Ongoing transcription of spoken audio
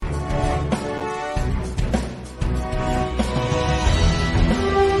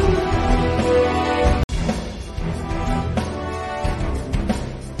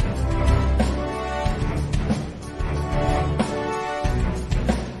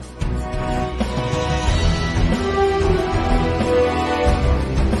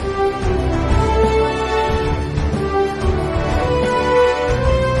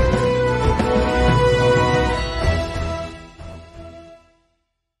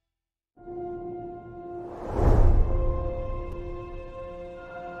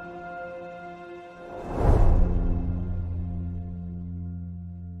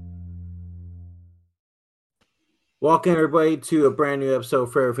Welcome everybody to a brand new episode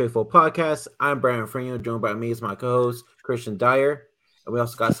of Fair Faithful Podcast. I'm Brandon Freno, joined by me is my co-host Christian Dyer, and we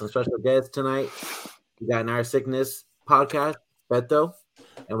also got some special guests tonight. We got an Our Sickness podcast, Beto,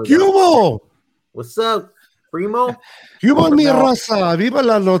 and we got Cubo! What's up, Primo? Cubo mi raza, viva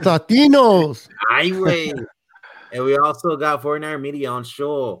los Latinos! Highway, and we also got 49 Media on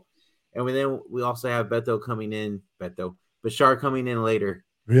show, and we also have Beto coming in. Bashar coming in later.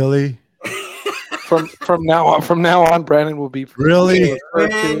 Really? From now on, Brandon will be really.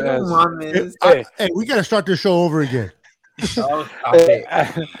 Hey, we gotta start this show over again.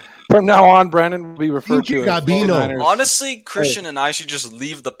 From now on, Brandon will be referred to as Gabino. Honestly, Christian and I should just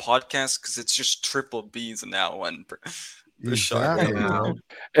leave the podcast because it's just triple B's now. And Exactly.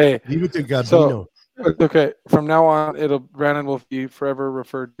 Hey, leave it to Gabino. So, okay, from now on, Brandon will be forever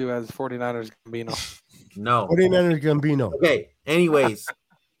referred to as 49ers Gambino. No, 49ers Gambino. Okay. Anyways.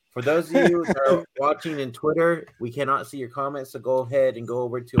 For those of you that are watching in Twitter, we cannot see your comments, so go ahead and go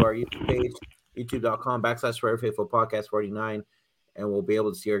over to our YouTube page, youtube.com/Faithful Podcast 49, and we'll be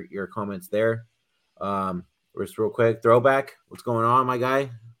able to see your comments there. Just real quick, throwback. What's going on, my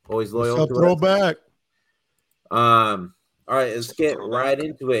guy? Always loyal to throwback. All right, let's get right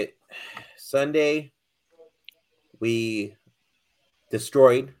into it. Sunday, we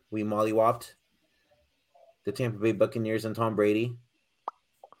mollywopped the Tampa Bay Buccaneers and Tom Brady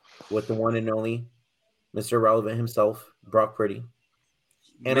with the one and only Mr. Relevant himself, Brock Purdy.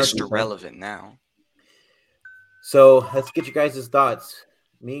 And Mr. Relevant now. So let's get you guys' thoughts.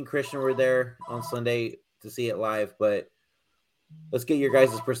 Me and Christian were there on Sunday to see it live, but let's get your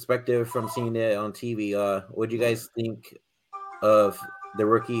guys' perspective from seeing it on TV. What do you guys think of the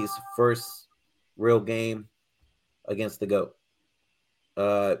rookie's first real game against the GOAT?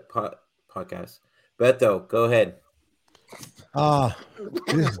 Podcast. Beto, go ahead.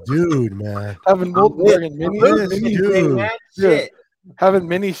 This dude, man. Having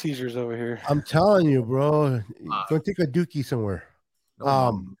mini seizures over here. I'm telling you, bro. Go take a dookie somewhere.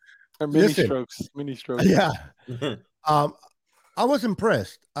 Mini strokes. Yeah. I was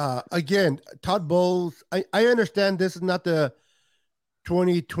impressed. Again, Todd Bowles. I understand this is not the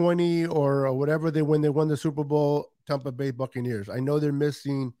 2020 or whatever when they won the Super Bowl, Tampa Bay Buccaneers. I know they're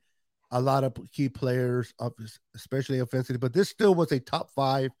missing a lot of key players, especially offensively, but this still was a top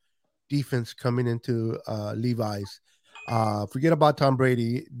 5 defense coming into Levi's. Forget about Tom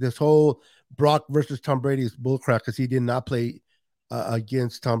Brady. This whole Brock versus Tom Brady is bullcrap because he did not play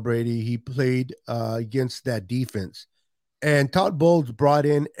against Tom Brady. He played against that defense. And Todd Bowles brought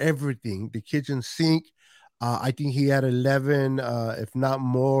in everything, the kitchen sink. I think he had 11, if not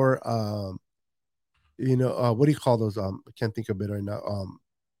more. What do you call those? I can't think of it right now.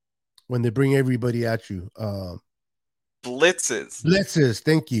 When they bring everybody at you. Blitzes,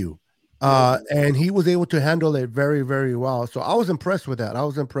 thank you. And he was able to handle it very, very well. So I was impressed with that. I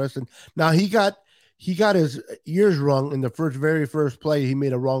was impressed. And now he got his ears rung in the very first play. He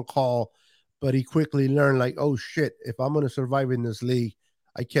made a wrong call, but he quickly learned, like, oh shit, if I'm going to survive in this league,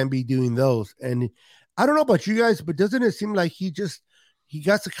 I can't be doing those. And I don't know about you guys, but doesn't it seem like he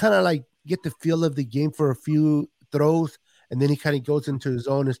got to kind of like get the feel of the game for a few throws, and then he kind of goes into his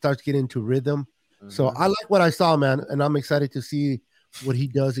own and starts getting into rhythm. Mm-hmm. So I like what I saw, man, and I'm excited to see what he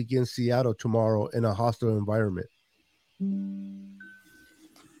does against Seattle tomorrow in a hostile environment.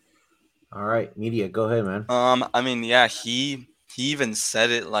 All right, Media, go ahead, man. I mean, yeah, he even said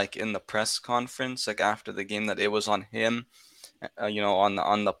it like in the press conference, like after the game, that it was on him.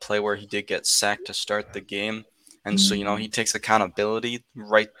 On the play where he did get sacked to start the game, and so he takes accountability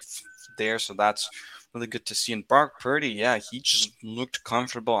right there. So that's really good to see. And Brock Purdy, yeah, he just looked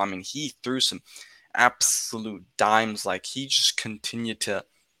comfortable. I mean, he threw some absolute dimes. Like, he just continued to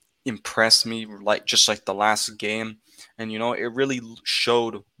impress me, just like the last game. And, it really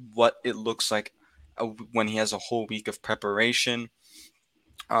showed what it looks like when he has a whole week of preparation.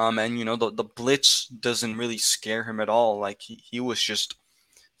 And, the blitz doesn't really scare him at all. Like, he was just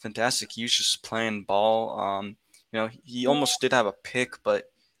fantastic. He was just playing ball. He almost did have a pick,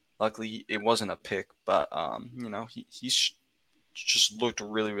 but luckily, it wasn't a pick, but, he just looked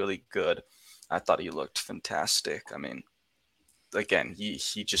really, really good. I thought he looked fantastic. I mean, again,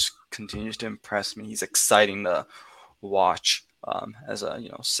 he just continues to impress me. He's exciting to watch as a,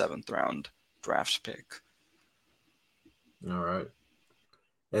 7th round draft pick. All right.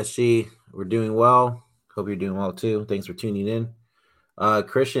 SG, we're doing well. Hope you're doing well, too. Thanks for tuning in.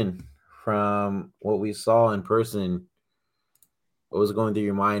 Christian, from what we saw in person, what was going through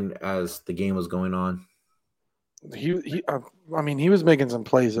your mind as the game was going on? He was making some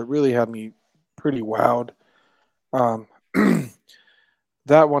plays that really had me pretty wowed.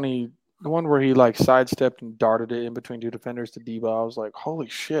 That one, he The one where he like sidestepped and darted it in between two defenders to Debo. I was like, holy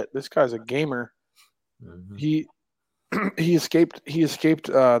shit, this guy's a gamer. Mhm. He escaped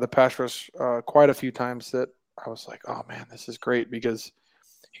the pass rush quite a few times that I was like, oh man, this is great because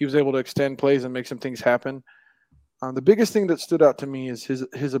he was able to extend plays and make some things happen. The biggest thing that stood out to me is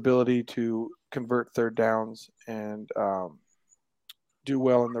his ability to convert third downs and do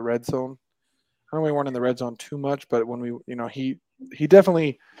well in the red zone. I know we weren't in the red zone too much, but when he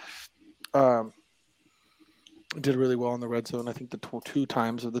definitely did really well in the red zone. I think the two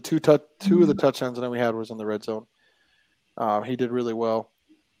times of the two of the touchdowns that we had was in the red zone. He did really well.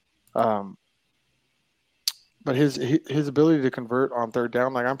 But his ability to convert on third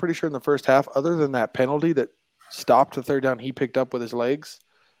down, like I'm pretty sure in the first half, other than that penalty that stopped the third down he picked up with his legs,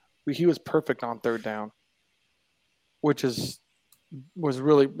 he was perfect on third down, which is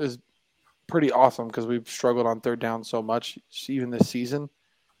pretty awesome because we've struggled on third down so much even this season.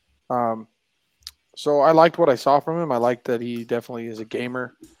 So I liked what I saw from him. I liked that he definitely is a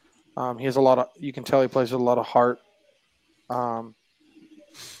gamer. He has you can tell he plays with a lot of heart. And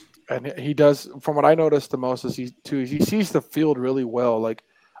he does, from what I noticed the most, is he sees the field really well. Like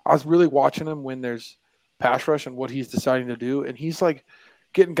I was really watching him when there's pass rush and what he's deciding to do, and he's like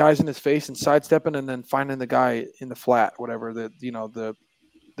getting guys in his face and sidestepping, and then finding the guy in the flat, whatever the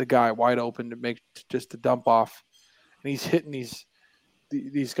guy wide open to dump off, and he's hitting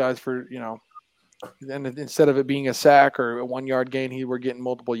these guys for and instead of it being a sack or a 1 yard gain, we're getting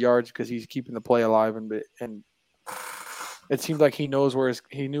multiple yards because he's keeping the play alive and. It seemed like he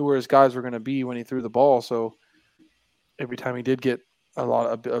knew where his guys were going to be when he threw the ball. So every time he did get a lot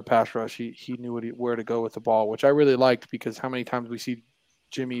of a pass rush, he knew where to go with the ball, which I really liked because how many times we see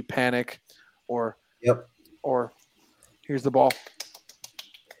Jimmy panic or here's the ball,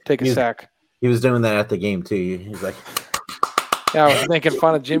 take a sack. He was doing that at the game too. He's like, yeah, I was making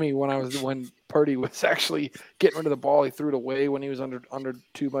fun of Jimmy when Purdy was actually getting rid of the ball. He threw it away when he was under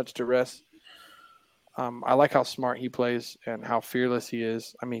too much duress. I like how smart he plays and how fearless he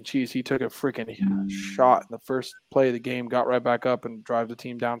is. I mean, geez, he took a freaking shot in the first play of the game, got right back up and drive the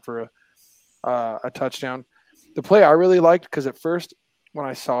team down for a touchdown. The play I really liked because at first when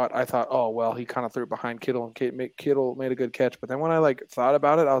I saw it, I thought, oh, well, he kind of threw it behind Kittle and Kittle made a good catch. But then when I thought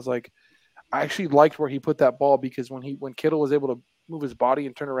about it, I was like, I actually liked where he put that ball because when Kittle was able to move his body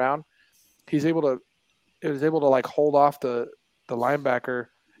and turn around, it was able to hold off the linebacker.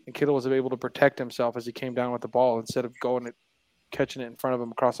 And Kittle was able to protect himself as he came down with the ball instead of catching it in front of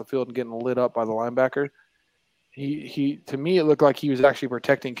him across the field and getting lit up by the linebacker. He to me, it looked like he was actually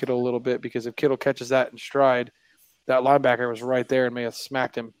protecting Kittle a little bit because if Kittle catches that in stride, that linebacker was right there and may have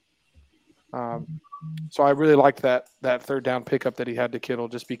smacked him. So I really liked that third down pickup that he had to Kittle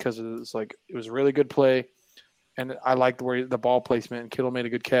just because it was a really good play. And I liked the ball placement, and Kittle made a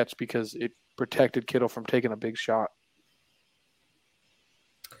good catch because it protected Kittle from taking a big shot.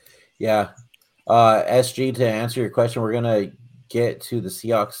 Yeah. SG, to answer your question, we're going to get to the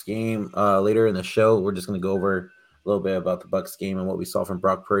Seahawks game later in the show. We're just going to go over a little bit about the Bucs game and what we saw from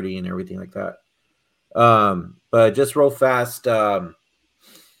Brock Purdy and everything like that. But just real fast, I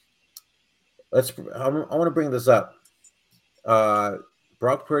want to bring this up.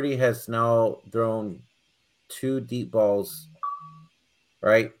 Brock Purdy has now thrown 2 deep balls,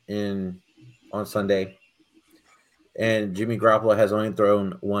 right, on Sunday. And Jimmy Garoppolo has only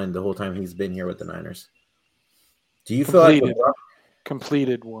thrown 1 the whole time he's been here with the Niners. Do you feel like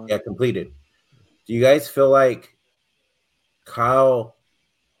completed one? Yeah, completed. Do you guys feel like Kyle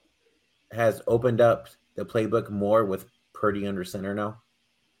has opened up the playbook more with Purdy under center now?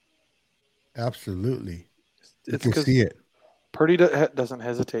 Absolutely. You It's can see it. Purdy doesn't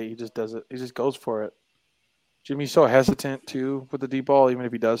hesitate. He just does it. He just goes for it. Jimmy's so hesitant too with the deep ball, even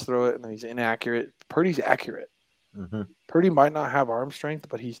if he does throw it, and then he's inaccurate. Purdy's accurate. Mm-hmm. Purdy might not have arm strength,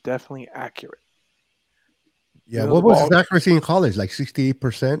 but he's definitely accurate. Yeah, what was his accuracy in college? Like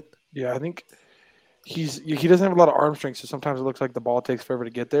 68%? Yeah, I think he doesn't have a lot of arm strength, so sometimes it looks like the ball takes forever to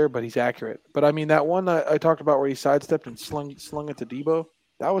get there, but he's accurate. But I mean, that one I talked about where he sidestepped and slung it to Debo,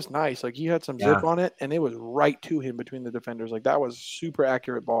 that was nice. Like he had some zip on it, and it was right to him between the defenders. Like that was super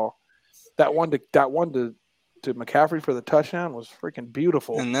accurate ball. That one to McCaffrey for the touchdown was freaking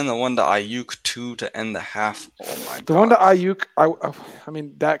beautiful. And then the one to Ayuk too to end the half. Oh my god. The one to Ayuk, I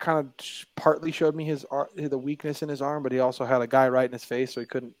mean that kind of partly showed me the weakness in his arm, but he also had a guy right in his face, so he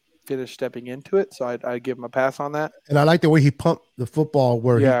couldn't finish stepping into it. So I'd give him a pass on that. And I like the way he pumped the football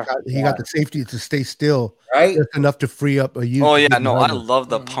where he got the safety to stay still, right? Just enough to free up Ayuk. Oh yeah, no, I love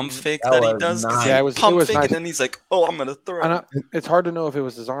the pump fake that he does. Nice. Yeah, it was pump fake, nice. and then he's like, "Oh, I'm gonna throw." And it's hard to know if it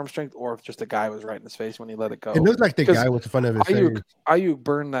was his arm strength or if just the guy was right in his face when he let it go. It looked like the guy was in front of his face. Ayuk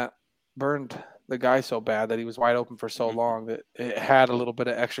burned that burned the guy so bad that he was wide open for so long that it had a little bit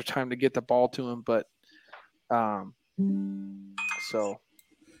of extra time to get the ball to him. But so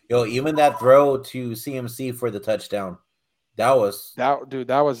even that throw to CMC for the touchdown, that was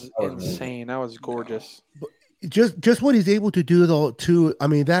insane. That was gorgeous. Just what he's able to do though, too. I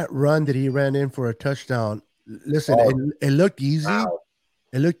mean, that run that he ran in for a touchdown. Listen, it looked easy. Wow.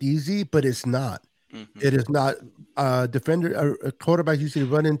 It looked easy, but it's not. Mm-hmm. It is not. Defender, quarterbacks usually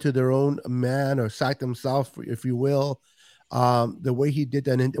run into their own man or sack themselves, if you will. The way he did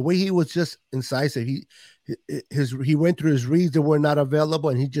that, and the way he was just incisive. He went through his reads that were not available,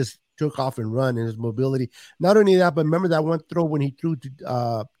 and he just took off and run in his mobility. Not only that, but remember that one throw when he threw to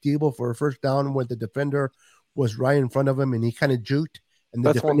Debo for a first down when the defender was right in front of him, and he kind of juked. And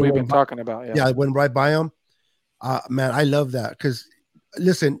that's what we've been talking about. Yeah, it went right by him. Man, I love that because,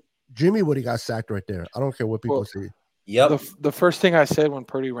 listen, Jimmy would have got sacked right there. I don't care what people say. Yep. The first thing I said when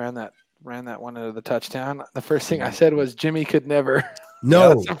Purdy ran that one into the touchdown, the first thing I said was Jimmy could never.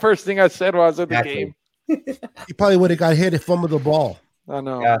 No. That's the first thing I said while I was at the game. He probably would have got hit and fumbled the ball. I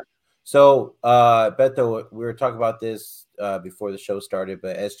know. Yeah. So, Beto, we were talking about this before the show started,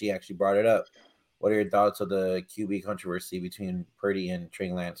 but SG actually brought it up. What are your thoughts of the QB controversy between Purdy and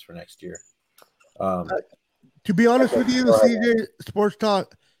Trey Lance for next year? To be honest with you, CJ Sports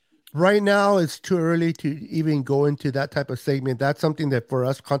Talk, right now it's too early to even go into that type of segment. That's something that for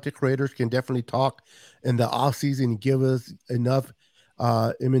us content creators can definitely talk in the off season, give us enough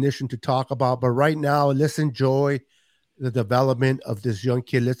ammunition to talk about. But right now, let's enjoy the development of this young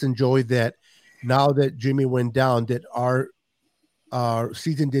kid. Let's enjoy that now that Jimmy went down, that our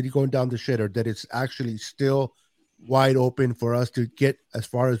season did going down the shitter, that it's actually still wide open for us to get as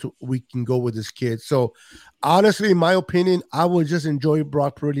far as we can go with this kid. So honestly, in my opinion, I would just enjoy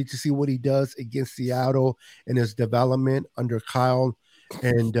Brock Purdy to see what he does against Seattle and his development under Kyle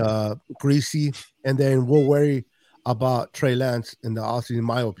and Greasy. And then we'll worry about Trey Lance in the offseason, in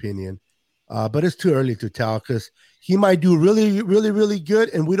my opinion. But it's too early to tell because he might do really, really, really good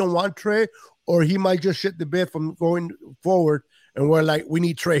and we don't want Trey, or he might just shit the bed from going forward and we're like, we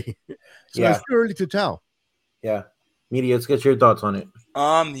need Trey. So it's too early to tell. Yeah. Media, let's get your thoughts on it.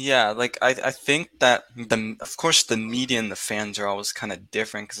 Yeah, like I think that of course the media and the fans are always kind of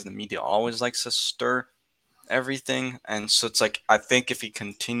different because the media always likes to stir everything. And so it's like, I think if he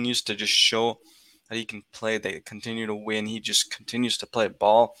continues to just show that he can play, they continue to win, he just continues to play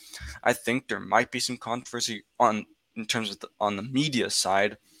ball, I think there might be some controversy in terms of on the media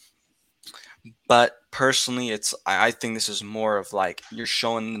side. But personally, I think this is more of like you're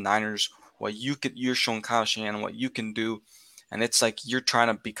showing the Niners what you're showing Kyle Shanahan what you can do, and it's like you're trying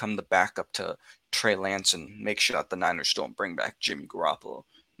to become the backup to Trey Lance and make sure that the Niners don't bring back Jimmy Garoppolo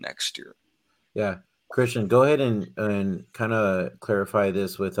next year. Yeah, Christian, go ahead and kind of clarify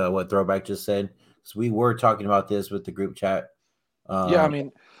this with what Throwback just said. So we were talking about this with the group chat. Yeah, I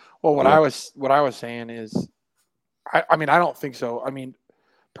mean, well, what I was saying is, I mean, I don't think so. I mean,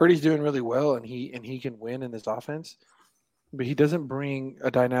 Purdy's doing really well, and he can win in this offense, but he doesn't bring a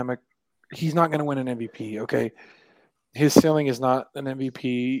dynamic. He's not going to win an MVP. Okay, his ceiling is not an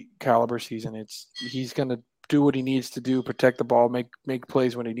MVP caliber season. He's going to do what he needs to do, protect the ball, make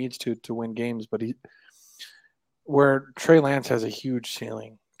plays when he needs to win games. But where Trey Lance has a huge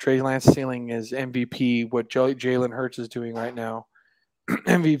ceiling. Trey Lance's ceiling is MVP. What Jalen Hurts is doing right now,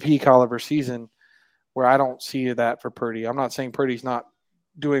 MVP caliber season. Where I don't see that for Purdy. I'm not saying Purdy's not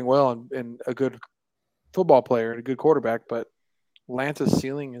doing well and a good football player and a good quarterback, but Lance's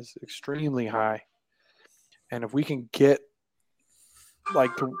ceiling is extremely high. And if we can get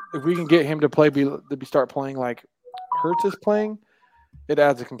him to start playing like Hurts is playing, it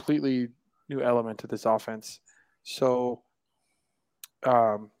adds a completely new element to this offense. So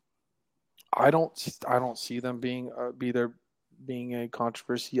I don't see them being a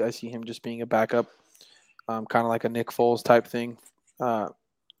controversy. I see him just being a backup, kind of like a Nick Foles type thing.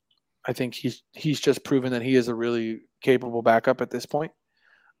 I think he's just proven that he is a really capable backup at this point.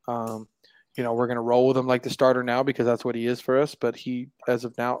 We're going to roll with him like the starter now because that's what he is for us. But as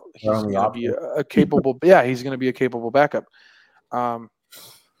of now, he's going to be a capable. Yeah, he's going to be a capable backup. And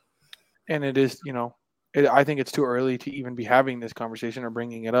it is, I think it's too early to even be having this conversation or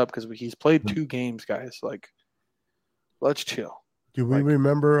bringing it up because he's played 2 games, guys. Like, let's chill. Do we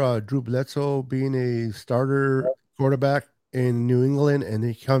remember Drew Bledsoe being a starter quarterback in New England, and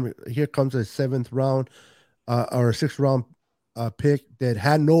here comes a 7th round or a 6th round pick that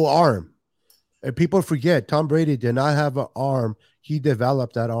had no arm? And people forget Tom Brady did not have an arm. He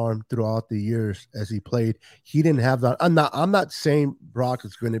developed that arm throughout the years as he played. He didn't have that. I'm not saying Brock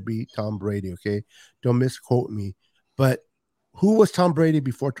is going to be Tom Brady. Okay, don't misquote me. But who was Tom Brady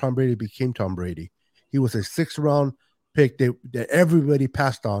before Tom Brady became Tom Brady? He was a 6th round pick that everybody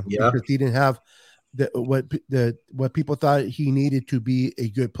passed on because he didn't have what people thought he needed to be a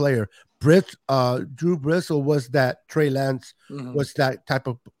good player. Drew Bristle was that. Trey Lance was that type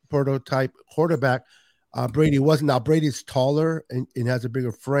of prototype quarterback. Brady wasn't. Now Brady's taller and has a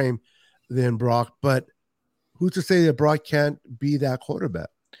bigger frame than Brock, but who's to say that Brock can't be that quarterback?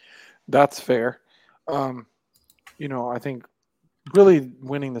 That's fair. I think really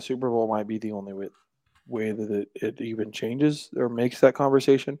winning the Super Bowl might be the only way that it even changes or makes that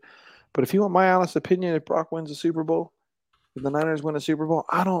conversation. But if you want my honest opinion, if Brock wins a Super Bowl, if the Niners win a Super Bowl,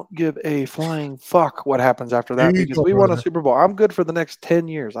 I don't give a flying fuck what happens after that because we won a Super Bowl. I'm good for the next 10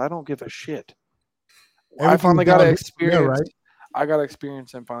 years. I don't give a shit. I finally got to experience. Right? I got to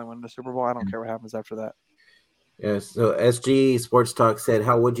experience him finally winning the Super Bowl. I don't care what happens after that. Yes. So SG Sports Talk said,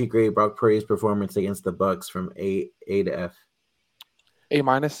 "How would you grade Brock Purdy's performance against the Bucs from A to F?"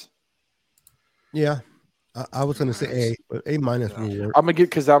 A-. Yeah. I was going to say A, but A- will work. I'm going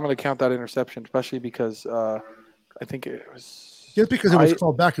to count that interception, especially because I think it was just because it was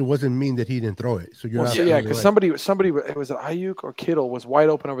called back. It wasn't mean that he didn't throw it. So you're because somebody, it was Ayuk or Kittle was wide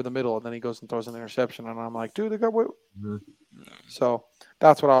open over the middle, and then he goes and throws an interception, and I'm like, dude, they got what? Mm-hmm. So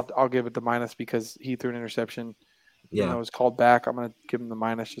that's what I'll give it the minus because he threw an interception. Yeah, it was called back. I'm going to give him the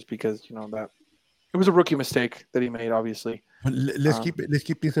minus just because that it was a rookie mistake that he made, obviously. But let's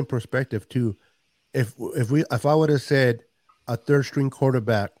keep this in perspective too. If I would have said a 3rd string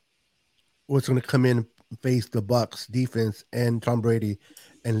quarterback was going to come in and face the Bucs defense and Tom Brady,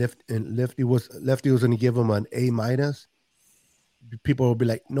 and Lefty was going to give him an A-, people will be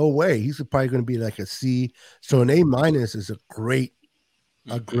like, no way, he's probably going to be like a C. So an A- is a great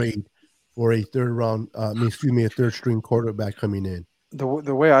grade for a 3rd string quarterback coming in. The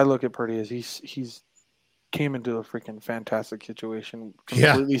way I look at Purdy is he's came into a freaking fantastic situation,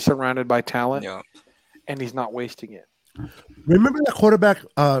 completely surrounded by talent, and he's not wasting it. Remember that quarterback?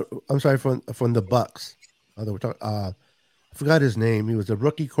 I'm sorry, from the Bucs. I forgot his name. He was a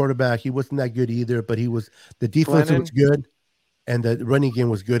rookie quarterback. He wasn't that good either, but the defense was good, and the running game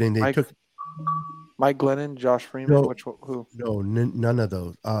was good. And they took Mike Glennon, Josh Freeman. Who? No, none of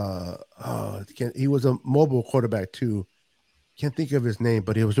those. He was a mobile quarterback too. Can't think of his name,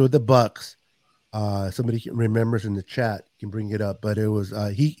 but he was with the Bucs. Somebody remembers in the chat can bring it up, but it was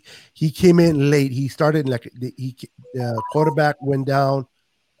he came in late. He started the quarterback went down,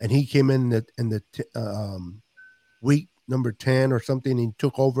 and he came in the week number 10 or something. He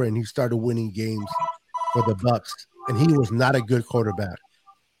took over and he started winning games for the Bucs, and he was not a good quarterback.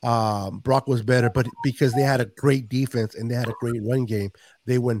 Brock was better, but because they had a great defense and they had a great run game,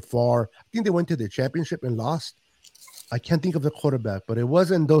 they went far. I think they went to the championship and lost. I can't think of the quarterback, but it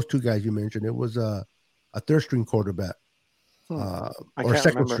wasn't those two guys you mentioned. It was a 3rd string quarterback or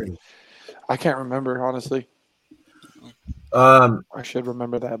 2nd string. I can't remember, honestly. I should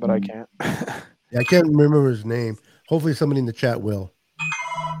remember that, but I can't. I can't remember his name. Hopefully somebody in the chat will.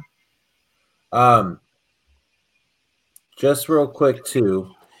 Just real quick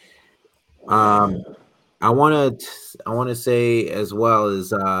too. I want to say as well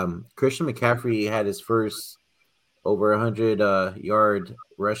as Christian McCaffrey had his first over 100 yard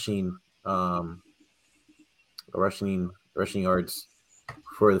rushing yards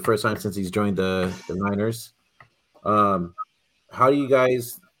for the first time since he's joined the Niners. How do you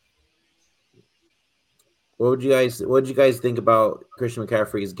guys? What did you guys think about Christian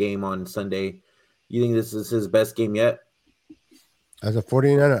McCaffrey's game on Sunday? You think this is his best game yet? As a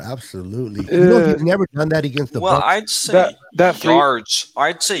 49er, absolutely. He's never done that against the Bucs. I'd say yards.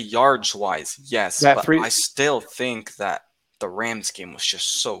 I'd say yards wise, yes. I still think that the Rams game was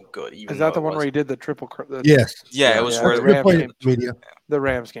just so good. Is that the one where he did the triple? Yes. Yeah, it was where the Rams game. The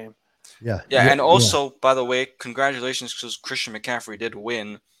Rams game. Yeah. And also, by the way, congratulations because Christian McCaffrey did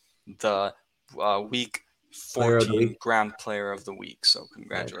win the Week 14 Grand Player of the Week. So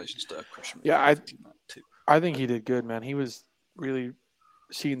congratulations to Christian McCaffrey. Yeah, I think he did good, man. He was really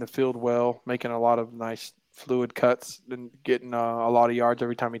seeing the field well, making a lot of nice fluid cuts and getting a lot of yards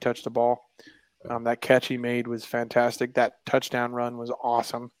every time he touched the ball. That catch he made was fantastic. That touchdown run was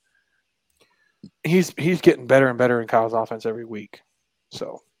awesome. He's getting better and better in Kyle's offense every week.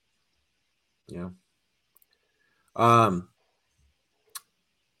 So, yeah.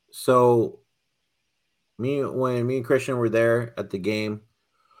 So when me and Christian were there at the game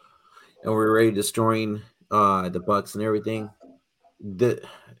and we were ready destroying the Bucs and everything,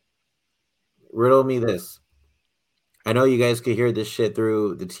 riddle me this. I know you guys could hear this shit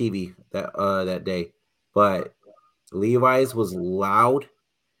through the TV that day, but Levi's was loud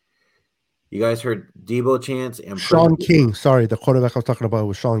You guys heard Debo chants and Sean Purdy. King. Sorry, the quarterback I was talking about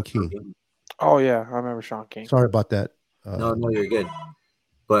was Sean King. Oh yeah, I remember Sean King. Sorry about that. No, you're good.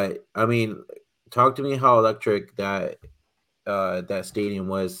 But I mean, talk to me how electric that stadium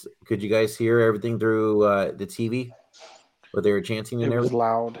was. Could you guys hear everything through the TV? What they were chanting and It was everything?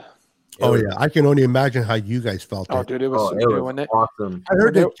 loud. Oh yeah, I can only imagine how you guys felt. Oh, it. dude, it was, awesome. I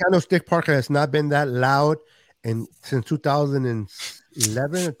heard that Candlestick Park has not been that loud and since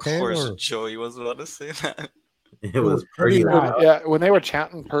 2011 or Of 10 course, or Joey was about to say that. It was pretty pretty loud. loud. Yeah, when they were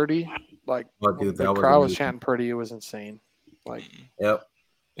chanting Purdy, like Oh, dude, the that was crowd was amazing. chanting Purdy, it was insane. Like, Yep.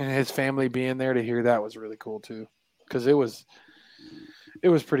 and his family being there to hear that was really cool too, because it was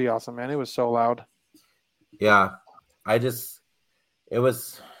pretty awesome, man. It was so loud. Yeah. It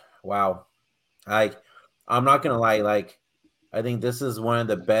was wow. I'm not gonna lie, like I think this is one of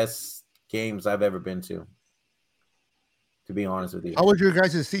the best games I've ever been to be honest with you. How was your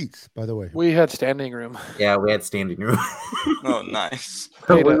guys' seats, by the way? We had standing room. Yeah, we had standing room. Oh, nice.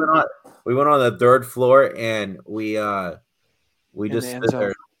 So we went on the third floor and we In just the end stood zone.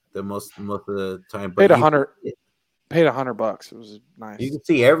 there the most of the time. Paid you- $100. Paid $100. It was nice. You can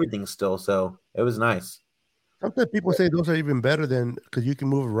see everything still, so it was nice. Sometimes people say those are even better than because you can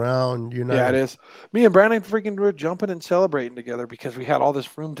move around. You're not. Yeah, it is. Me and Brandon freaking were jumping and celebrating together because we had all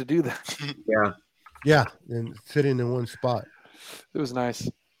this room to do that. Yeah. Yeah, and sitting in one spot. It was nice.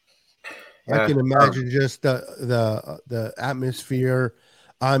 I can imagine just the atmosphere.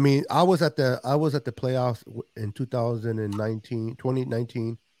 I mean, I was at the playoffs in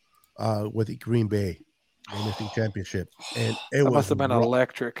 2019 with Green Bay, the NFC Championship, and it That must have been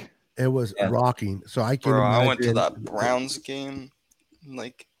electric. It was rocking. So I can Bro, imagine. I went to that Browns game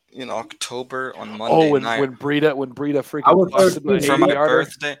like in October on Monday night. when Breida freaking I was busted the For my 80-yarder.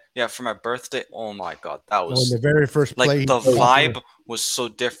 birthday. Yeah, for my birthday. Oh my god, that On was the very first play, like the vibe was so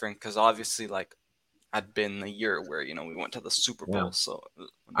different because obviously like I'd been a year where we went to the Super Bowl. Yeah. So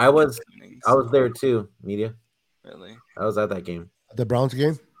I was there too, media. Really. I was at that game. The Browns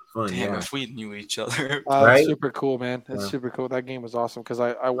game. Fun, Damn, yeah. if we knew each other. Right? Super cool, man. It's Yeah. super cool. That game was awesome because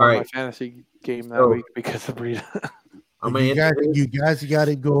I won my right. fantasy game that So- week because of Breida. I'm gonna You introduce- guys got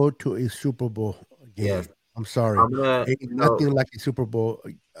to go to a Super Bowl game. Yes. I'm sorry. I'm gonna Ain't nothing like a Super Bowl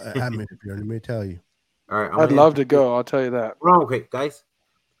atmosphere. Let me tell you. all right. I'd love to go. I'll tell you that. Hold on, quick, guys.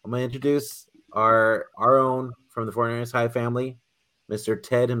 I'm gonna introduce our own from the 49ers High family, Mr.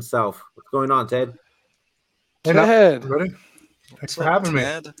 Ted himself. What's going on, Ted? Hey, Ted, everybody. Thanks for having me.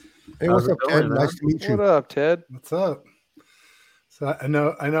 Ted? Hey, How's what's it up, going, Ted? man? Nice to meet you. what up, Ted? What's up? So I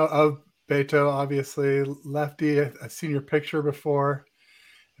know of Beto, obviously lefty. I've seen your picture before.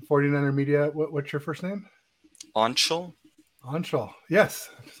 49er Media. What's your first name? Anshul? Anshul. Yes,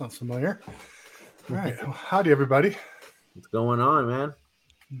 sounds familiar. All right. Well, howdy, everybody. What's going on, man?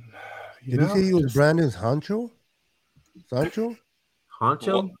 You Did he know, say he was just- Brandon's Honcho? Sancho?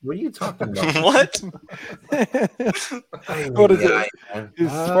 Honcho? What are you talking about? What? What is Yeah, it? man.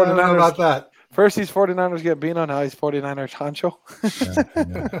 He's I don't know 49ers. about that. First, he's 49ers get beat on. Now he's 49ers honcho.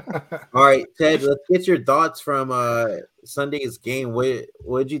 All right, Ted, let's get your thoughts from Sunday's game.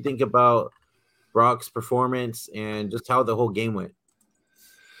 What did you think about Brock's performance and just how the whole game went?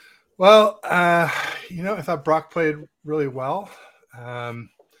 Well, I thought Brock played really well.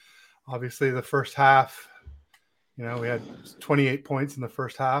 Obviously, the first half, we had 28 points in the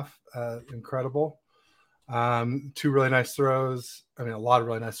first half. Incredible. Two really nice throws. I mean, a lot of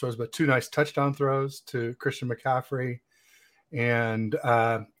really nice throws, but two nice touchdown throws to Christian McCaffrey and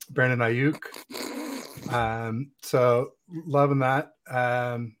Brandon Ayuk. So loving that.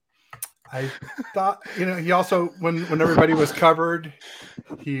 I thought, he also, when everybody was covered,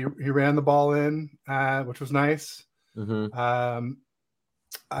 he ran the ball in, which was nice. Mm-hmm.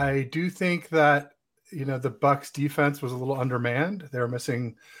 I do think that, the Bucs defense was a little undermanned. They were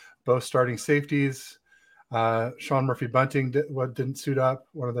missing both starting safeties. Sean Murphy-Bunting didn't suit up,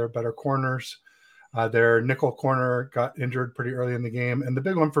 one of their better corners. Their nickel corner got injured pretty early in the game. And the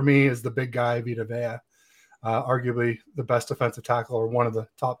big one for me is the big guy, Vita Vea, arguably the best defensive tackle or one of the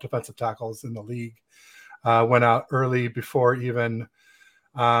top defensive tackles in the league. Went out early before even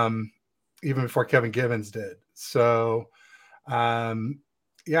before Kevin Givens did. So, I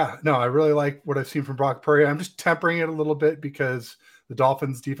really like what I've seen from Brock Purdy. I'm just tempering it a little bit because the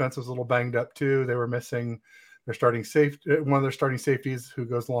Dolphins defense was a little banged up too. They were missing their one of their starting safeties who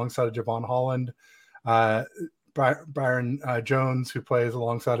goes alongside of Javon Holland, Byron Jones, who plays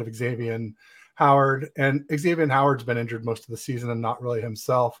alongside of Xavier Howard. And Xavier Howard's been injured most of the season and not really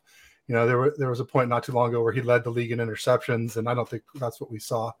himself. There was a point not too long ago where he led the league in interceptions, and I don't think that's what we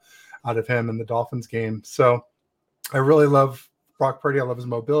saw out of him in the Dolphins game. So I really love Brock Purdy. I love his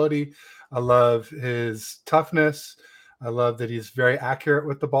mobility. I love his toughness. I love that he's very accurate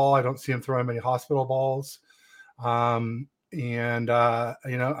with the ball. I don't see him throwing many hospital balls. I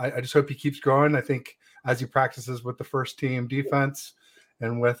just hope he keeps growing. I think as he practices with the first team defense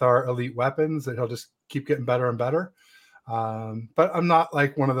and with our elite weapons, that he'll just keep getting better and better. But I'm not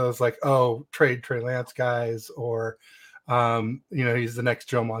like one of those like, oh, trade Trey Lance guys, or he's the next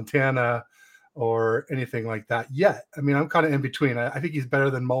Joe Montana or anything like that yet. I mean, I'm kind of in between. I think he's better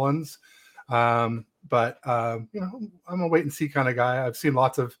than Mullins. I'm a wait and see kind of guy. I've seen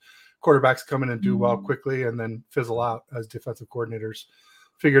lots of quarterbacks come in and do well quickly and then fizzle out as defensive coordinators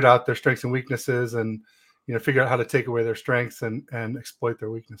figured out their strengths and weaknesses, and figure out how to take away their strengths and exploit their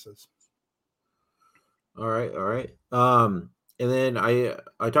weaknesses. All right. And then I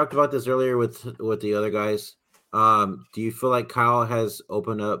talked about this earlier with the other guys. Do you feel like Kyle has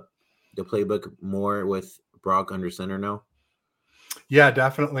opened up the playbook more with Brock under center now? Yeah,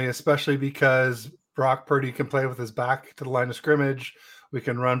 definitely, especially because Brock Purdy can play with his back to the line of scrimmage. We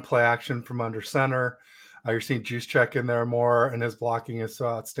can run play action from under center. You're seeing Juszczyk in there more, and his blocking is so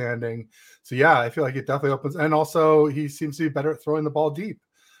outstanding. So, yeah, I feel like it definitely opens. And also, he seems to be better at throwing the ball deep.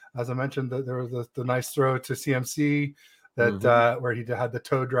 As I mentioned, there was the nice throw to CMC that where he had the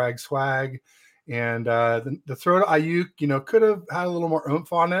toe drag swag. And the throw to Ayuk, could have had a little more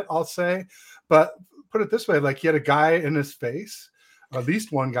oomph on it, I'll say. But put it this way, like he had a guy in his face, at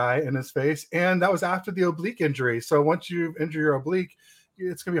least one guy in his face, and that was after the oblique injury. So once you injure your oblique,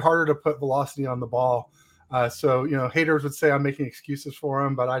 it's going to be harder to put velocity on the ball. So haters would say I'm making excuses for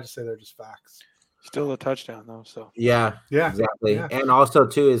him, but I just say they're just facts. Still a touchdown though. So yeah, exactly. Yeah. And also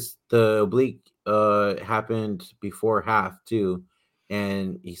too is the oblique happened before half too,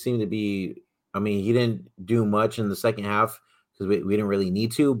 and he seemed to be. I mean, he didn't do much in the second half because we didn't really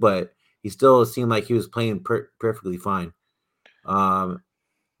need to, but he still seemed like he was playing perfectly fine.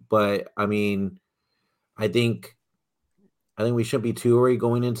 But I mean, I think we shouldn't be too worried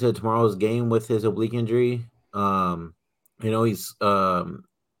going into tomorrow's game with his oblique injury. He's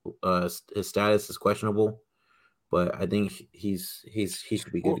his status is questionable, but I think he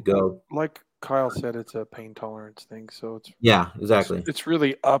should be good to go. Like Kyle said, it's a pain tolerance thing, so it's exactly. It's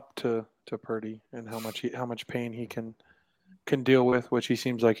really up to Purdy and how much pain he can deal with, which he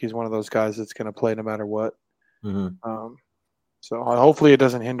seems like he's one of those guys that's going to play no matter what. Mm-hmm. So hopefully it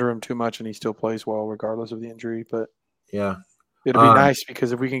doesn't hinder him too much and he still plays well regardless of the injury. But yeah, it'll be nice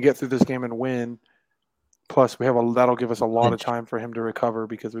because if we can get through this game and win, plus that'll give us a lot of time for him to recover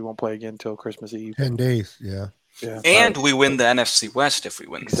because we won't play again until Christmas Eve. 10 days, yeah. And we win the NFC West if we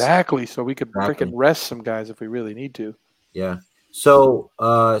win. Exactly. So we could freaking rest some guys if we really need to. Yeah. So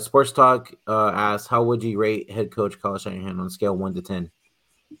Sports Talk asks, how would you rate head coach Kyle Shanahan on a scale 1 to 10?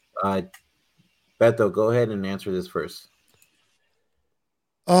 Beto, go ahead and answer this first.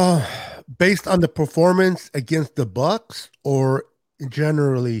 Based on the performance against the Bucs or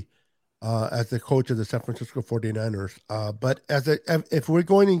generally as the coach of the San Francisco 49ers. But if we're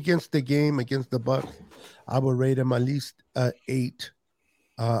going against the game against the Bucs, I would rate him at least 8.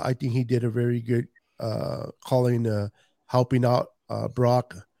 I think he did a very good helping out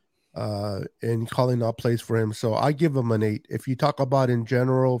Brock and calling out plays for him. So I give him an 8. If you talk about in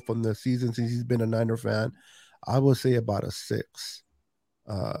general from the season since he's been a Niner fan, I would say about a 6.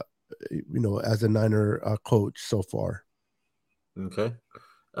 As a Niner coach so far. Okay.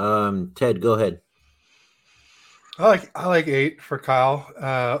 Ted, go ahead. I like 8 for Kyle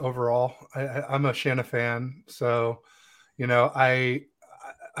overall. I'm a Shanna fan, so I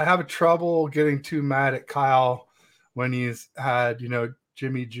have a trouble getting too mad at Kyle when he's had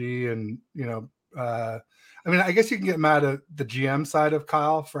Jimmy G and I guess you can get mad at the GM side of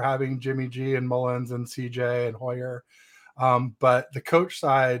Kyle for having Jimmy G and Mullins and CJ and Hoyer. But the coach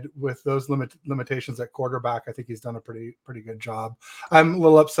side with those limitations at quarterback, I think he's done a pretty good job. I'm a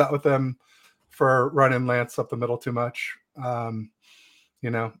little upset with him for running Lance up the middle too much, or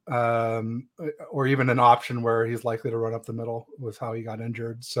even an option where he's likely to run up the middle was how he got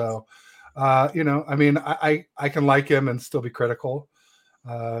injured. So, I can like him and still be critical.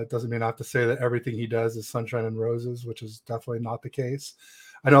 It doesn't mean I have to say that everything he does is sunshine and roses, which is definitely not the case.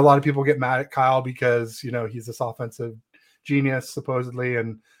 I know a lot of people get mad at Kyle because, he's this offensive genius supposedly,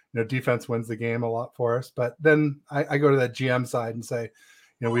 and defense wins the game a lot for us. But then I go to that GM side and say,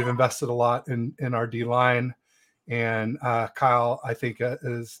 we've invested a lot in our D line, and Kyle I think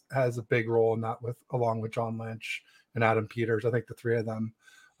has a big role in that along with John Lynch and Adam Peters. I think the three of them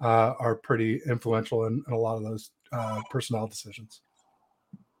are pretty influential in a lot of those personnel decisions.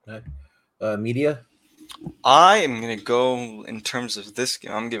 Okay. Media. I am going to go in terms of this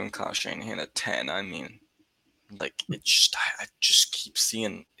game. I'm giving Kyle Shanahan a 10. I mean, like I just keep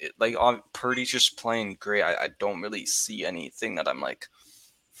seeing it. Like Purdy's just playing great. I don't really see anything that I'm like,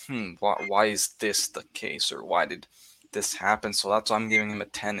 why is this the case, or why did this happen? So that's why I'm giving him a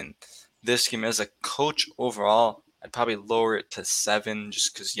 10. And this game, as a coach overall, I'd probably lower it to 7,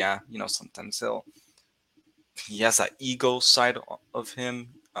 just because, sometimes he has that ego side of him,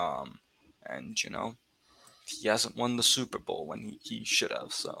 and he hasn't won the Super Bowl when he should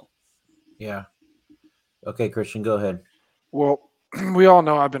have. So Yeah. Okay, Christian, go ahead. Well, we all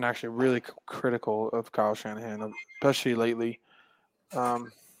know I've been actually really critical of Kyle Shanahan, especially lately.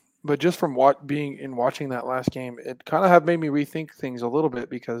 But just from watching that last game, it kind of have made me rethink things a little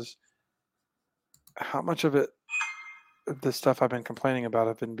bit, because how much of the stuff I've been complaining about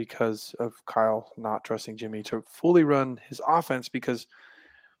have been because of Kyle not trusting Jimmy to fully run his offense. Because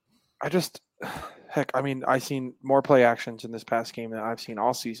I've seen more play actions in this past game than I've seen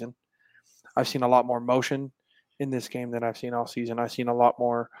all season. I've seen a lot more motion in this game than I've seen all season. I've seen a lot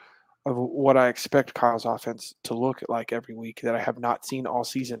more of what I expect Kyle's offense to look like every week that I have not seen all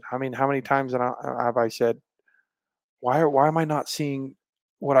season. I mean, how many times have I said, why am I not seeing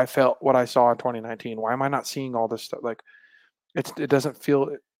what I saw in 2019? Why am I not seeing all this stuff? Like, it doesn't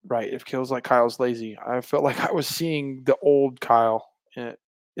feel right. It feels like Kyle's lazy. I felt like I was seeing the old Kyle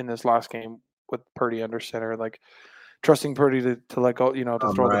in this last game with Purdy under center, like trusting Purdy to let go,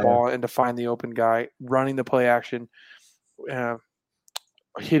 to throw the ball and to find the open guy, running the play action,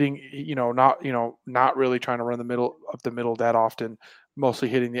 hitting, not really trying to run the middle that often, mostly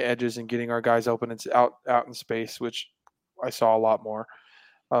hitting the edges and getting our guys open and out in space, which I saw a lot more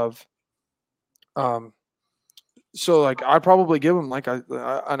of. So like I'd probably give him like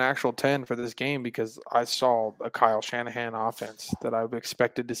an actual 10 for this game, because I saw a Kyle Shanahan offense that I've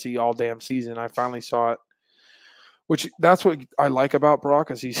expected to see all damn season. I finally saw it. Which that's what I like about Brock,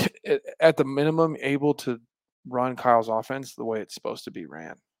 is he's at the minimum able to run Kyle's offense the way it's supposed to be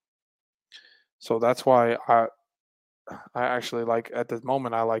ran. So that's why I actually like, at the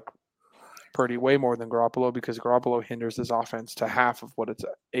moment, I like Purdy way more than Garoppolo, because Garoppolo hinders his offense to half of what it's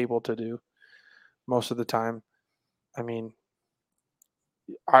able to do most of the time. I mean,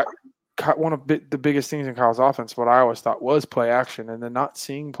 one of the biggest things in Kyle's offense, what I always thought was play action, and then not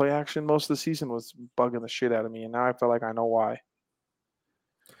seeing play action most of the season was bugging the shit out of me. And now I feel like I know why.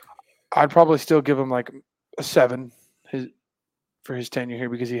 I'd probably still give him like a 7 for his tenure here,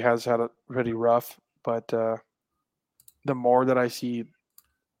 because he has had it pretty rough. But the more that I see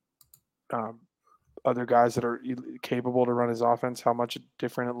other guys that are capable to run his offense, how much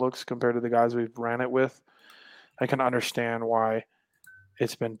different it looks compared to the guys we've ran it with, I can understand why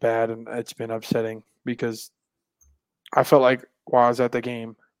it's been bad and it's been upsetting, because I felt like while I was at the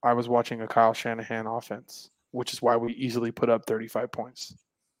game, I was watching a Kyle Shanahan offense, which is why we easily put up 35 points.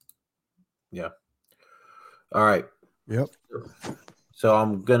 Yeah. All right. Yep. So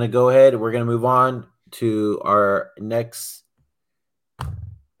I'm going to go ahead. We're going to move on to our next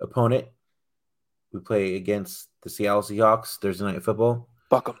opponent. We play against the Seattle Seahawks Thursday Night Football.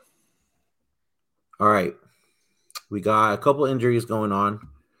 Fuck them. All right. We got a couple injuries going on.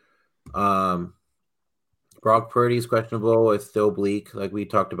 Brock Purdy's questionable with still oblique, like we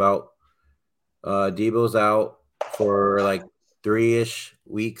talked about. Debo's out for like 3-ish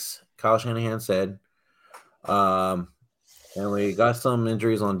weeks, Kyle Shanahan said. And we got some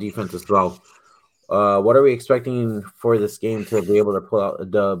injuries on defense as well. What are we expecting for this game to be able to pull out a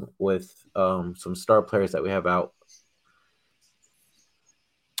dub with some star players that we have out?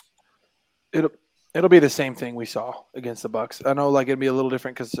 It'll be the same thing we saw against the Bucs. I know like it'd be a little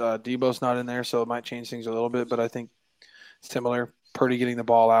different because Debo's not in there, so it might change things a little bit. But I think similar. Purdy getting the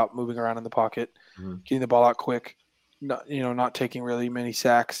ball out, moving around in the pocket, getting the ball out quick, not taking really many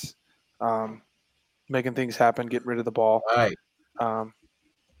sacks, making things happen, getting rid of the ball. All right.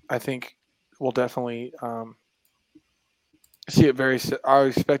 I think we'll definitely see it I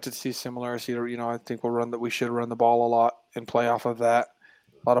expect to see similar. I think we should run the ball a lot and play off of that.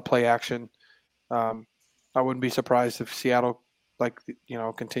 A lot of play action. I wouldn't be surprised if Seattle,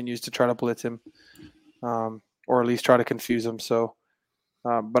 continues to try to blitz him, or at least try to confuse him. So,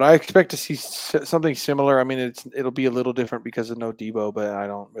 but I expect to see something similar. I mean, it'll be a little different because of no Debo, but I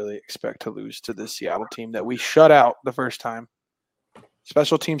don't really expect to lose to this Seattle team that we shut out the first time.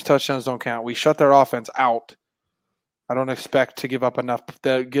 Special teams touchdowns don't count. We shut their offense out. I don't expect to give up enough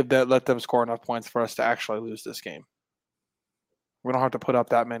let them score enough points for us to actually lose this game. We don't have to put up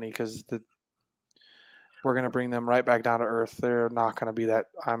that many because we're going to bring them right back down to earth. They're not going to be that.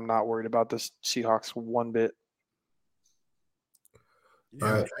 I'm not worried about this Seahawks one bit.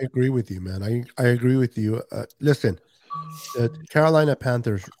 Yeah, I agree with you, man. I agree with you. Listen, the Carolina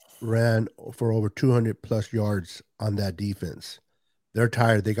Panthers ran for over 200 plus yards on that defense. They're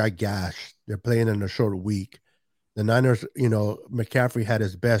tired. They got gashed. They're playing in a short week. The Niners, McCaffrey had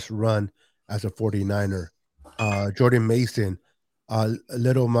his best run as a 49er. Jordan Mason,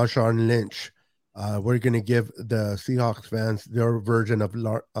 little Marshawn Lynch. We're going to give the Seahawks fans their version of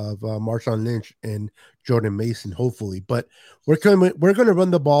Marshawn Lynch and Jordan Mason, hopefully. But we're going to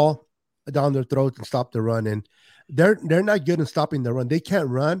run the ball down their throats and stop the run. And they're not good in stopping the run. They can't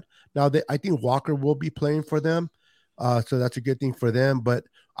run. Now, I think Walker will be playing for them. So that's a good thing for them. But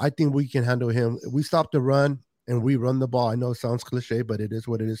I think we can handle him. We stop the run and we run the ball. I know it sounds cliche, but it is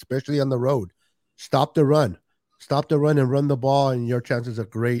what it is, especially on the road. Stop the run. Stop the run and run the ball, and your chances are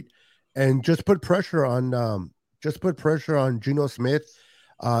great. And just put pressure on Geno Smith.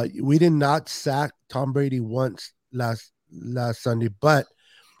 We did not sack Tom Brady once last Sunday, but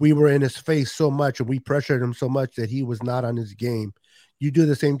we were in his face so much and we pressured him so much that he was not on his game. You do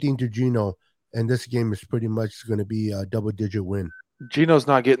the same thing to Geno, and this game is pretty much going to be a double-digit win. Geno's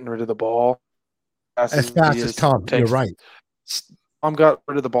not getting rid of the ball as fast as Tom. You're right. Tom got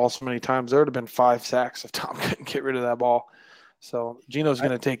rid of the ball so many times. There would have been 5 sacks if Tom couldn't get rid of that ball. So Geno's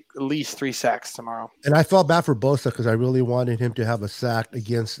going to take at least 3 sacks tomorrow. And I felt bad for Bosa because I really wanted him to have a sack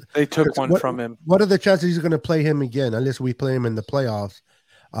against. They took one from him. What are the chances he's going to play him again? Unless we play him in the playoffs.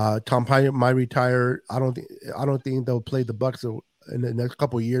 Tom might retire. I don't think they'll play the Bucs in the next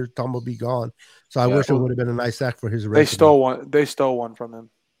couple of years. Tom will be gone. So I wish it would have been a nice sack for his. They stole one. They stole one from him.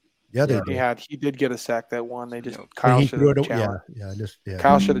 Yeah, he did get a sack that one. They just Kyle should have challenged.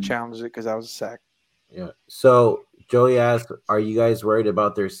 Kyle should have challenged it because that was a sack. Yeah. So Joey asked, "Are you guys worried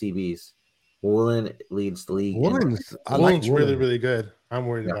about their CBs?" Woolen leads the league. Woolen's really, really good. I'm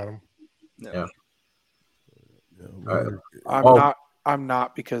worried about him. Yeah. I'm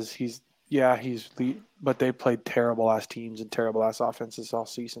not because he's lead, but they played terrible ass teams and terrible ass offenses all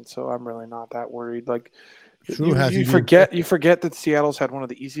season. So I'm really not that worried. Like. You forget that Seattle's had one of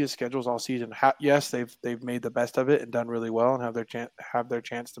the easiest schedules all season. Yes, they've made the best of it and done really well and have their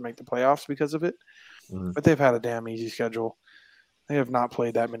chance to make the playoffs because of it. But they've had a damn easy schedule. They have not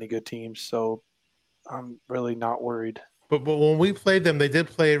played that many good teams, so I'm really not worried. But when we played them, they did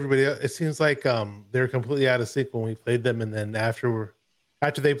play everybody else. It seems like they're completely out of sync when we played them, and then after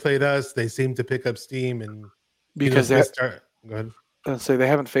they played us, they seemed to pick up steam and because they start. Go ahead. So they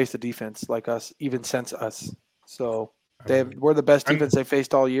haven't faced a defense like us even since us. So we're the best defense they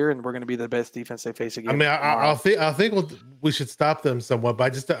faced all year, and we're going to be the best defense they face again. I think we should stop them somewhat, but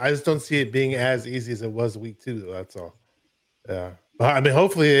I just don't see it being as easy as it was week 2. Though, that's all. Yeah, but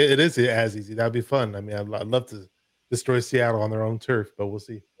hopefully it is as easy. That'd be fun. I'd love to destroy Seattle on their own turf, but we'll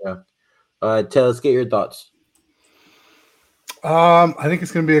see. Yeah. Ted, let's get your thoughts. I think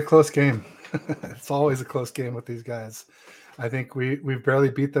it's going to be a close game. It's always a close game with these guys. I think we've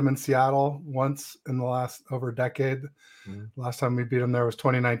barely beat them in Seattle once in the last over a decade. Last time we beat them there was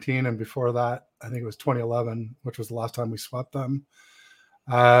 2019, and before that, I think it was 2011, which was the last time we swept them.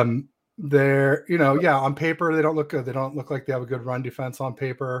 They're, on paper they don't look good. They don't look like they have a good run defense on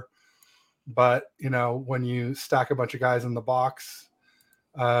paper, but when you stack a bunch of guys in the box,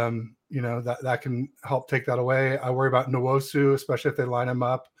 that can help take that away. I worry about Nwosu, especially if they line him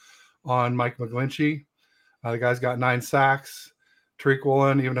up on Mike McGlinchey. The guy's got 9 sacks. Tariq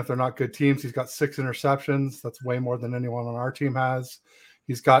Woolen, even if they're not good teams, he's got 6 interceptions. That's way more than anyone on our team has.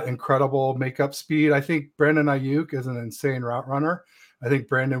 He's got incredible makeup speed. I think Brandon Ayuk is an insane route runner. I think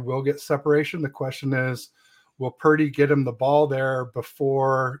Brandon will get separation. The question is, will Purdy get him the ball there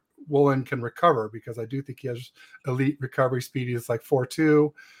before Woolen can recover? Because I do think he has elite recovery speed. He's like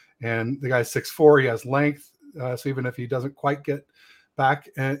 4.2, and the guy's 6'4". He has length. So even if he doesn't quite get back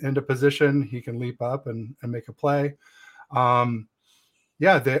into position, he can leap up and make a play. DK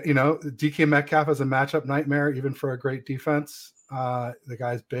Metcalf is a matchup nightmare, even for a great defense. The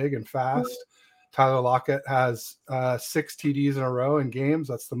guy's big and fast. Tyler Lockett has 6 TDs in a row in games.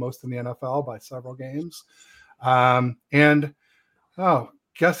 That's the most in the NFL by several games.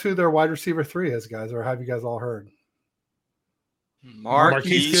 Guess who their wide receiver 3 is, guys? Or have you guys all heard?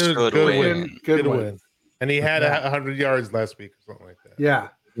 Marquise Goodwin. Goodwin. And he had 100 yards last week or something like that. Yeah.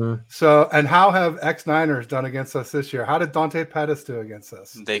 So, and how have ex-Niners done against us this year? How did Dante Pettis do against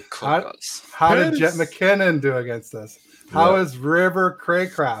us? They cooked us. How did Jet McKinnon do against us? How is River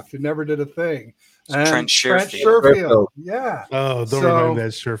Craycraft, who never did a thing? And Trent Sherfield. Yeah. Oh, don't remember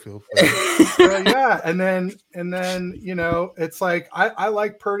that Sherfield. And then it's like I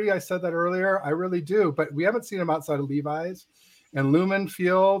like Purdy. I said that earlier. I really do, but we haven't seen him outside of Levi's. And Lumen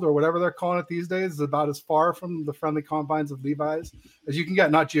Field, or whatever they're calling it these days, is about as far from the friendly confines of Levi's as you can get,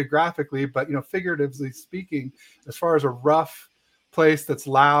 not geographically, but figuratively speaking, as far as a rough place that's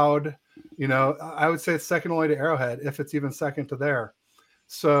loud. You know, I would say it's second only to Arrowhead, if it's even second to there.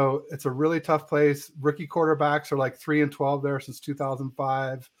 So it's a really tough place. Rookie quarterbacks are like 3-12 there since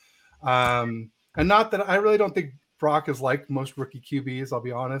 2005. And not that I really don't think Brock is like most rookie QBs. I'll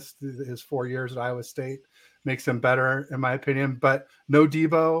be honest. His 4 years at Iowa State makes him better, in my opinion. But no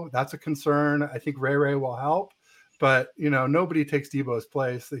Debo, that's a concern. I think Ray will help, but you know, nobody takes Debo's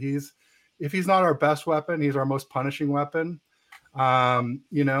place. If he's not our best weapon, he's our most punishing weapon.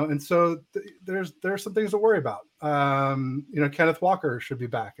 You know, and so there's some things to worry about. You know, Kenneth Walker should be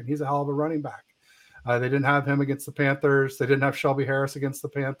back, and he's a hell of a running back. They didn't have him against the Panthers. They didn't have Shelby Harris against the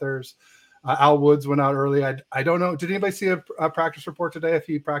Panthers. Al Woods went out early. I don't know. Did anybody see a practice report today if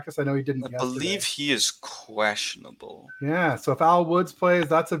he practiced? I know he didn't. I believe he is questionable. Yeah. So if Al Woods plays,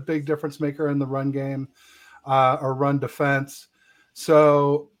 that's a big difference maker in the run game or run defense.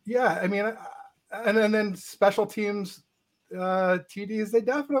 So, yeah, I mean, and then special teams TDs, they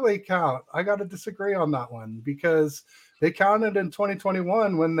definitely count. I got to disagree on that one because they counted in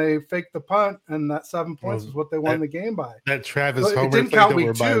 2021 when they faked the punt, and that 7 points is what they won the game by. That Travis Homer it didn't count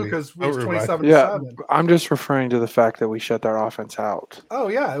week 2 because it was 27-7. Yeah, I'm just referring to the fact that we shut their offense out. Oh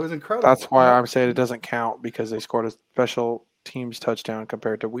yeah, it was incredible. That's why I'm saying it doesn't count because they scored a special teams touchdown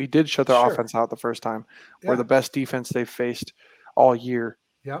compared to we did shut their offense out the first time. We're the best defense they've faced all year.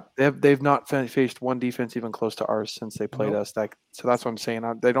 Yeah, they've not faced one defense even close to ours since they played us. So that's what I'm saying.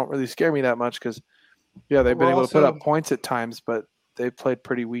 They don't really scare me that much because, yeah, they've been able to put up points at times, but they played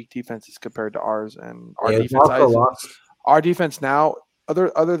pretty weak defenses compared to ours. And our defense now,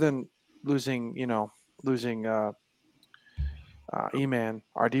 other than losing E-Man,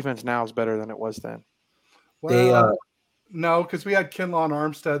 our defense now is better than it was then. Well, no, because we had Kinlaw and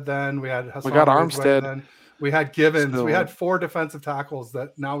Armstead then. We had Hassan. We got Armstead. Then. We had Givens. We had 4 defensive tackles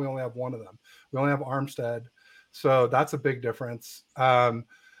that now we only have one of them. We only have Armstead. So that's a big difference.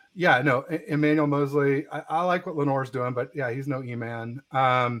 Yeah, no, Emmanuel Mosley. I like what Lenore's doing, but yeah, he's no E-Man.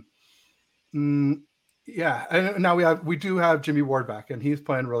 Yeah, and now we do have Jimmy Ward back, and he's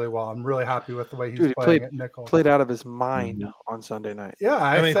playing really well. I'm really happy with the way he's playing at nickel. Played out of his mind on Sunday night. Yeah,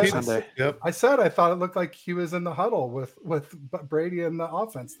 I said I thought it looked like he was in the huddle with Brady and the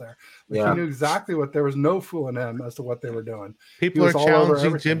offense there. He knew exactly what. There was no fooling him as to what they were doing. People are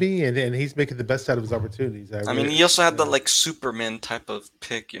challenging Jimmy, and he's making the best out of his opportunities. I mean, he also had the Superman type of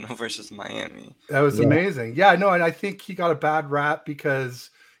pick, versus Miami. That was amazing. Yeah, no, and I think he got a bad rap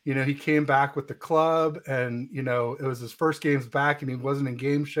because. He came back with the club and, it was his first games back and he wasn't in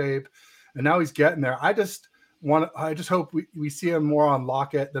game shape. And now he's getting there. I just hope we see him more on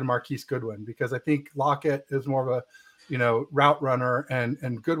Lockett than Marquise Goodwin, because I think Lockett is more of a, route runner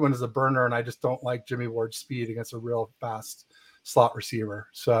and Goodwin is a burner. And I just don't like Jimmy Ward's speed against a real fast slot receiver.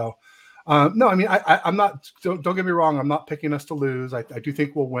 So, no, I mean, I'm not, don't get me wrong. I'm not picking us to lose. I do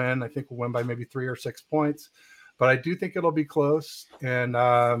think we'll win. I think we'll win by maybe 3 or 6 points. But I do think it'll be close, and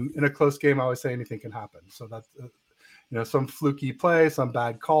in a close game, I always say anything can happen. So that's some fluky play, some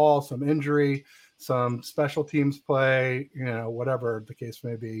bad call, some injury, some special teams play, whatever the case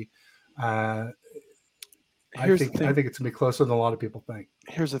may be. I think it's gonna be closer than a lot of people think.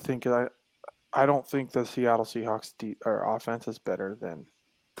 Here's the thing: I don't think the Seattle Seahawks offense is better than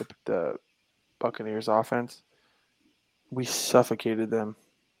the Buccaneers offense. We suffocated them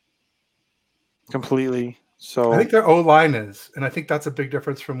completely. So I think their O-line is, and I think that's a big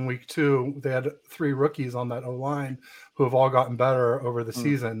difference from week 2. They had 3 rookies on that O-line who have all gotten better over the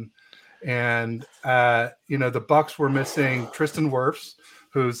season. And, the Bucs were missing Tristan Wirfs,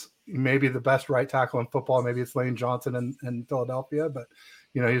 who's maybe the best right tackle in football. Maybe it's Lane Johnson in Philadelphia, but,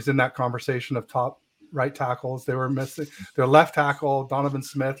 he's in that conversation of top right tackles. They were missing their left tackle. Donovan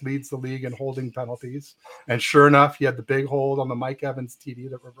Smith leads the league in holding penalties. And sure enough, he had the big hold on the Mike Evans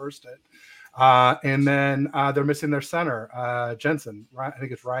TD that reversed it. And then they're missing their center, Jensen. I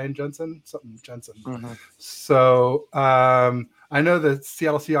think it's Ryan Jensen, Jensen. Mm-hmm. So I know the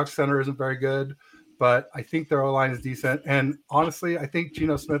Seattle Seahawks center isn't very good, but I think their O-line is decent. And honestly, I think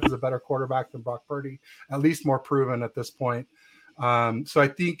Geno Smith is a better quarterback than Brock Purdy, at least more proven at this point. So I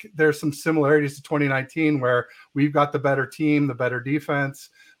think there's some similarities to 2019 where we've got the better team, the better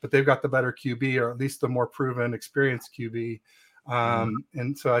defense, but they've got the better QB, or at least the more proven, experienced QB.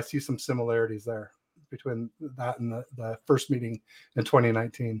 And so I see some similarities there between that and the first meeting in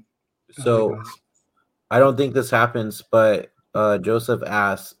 2019. So I don't think this happens, but Joseph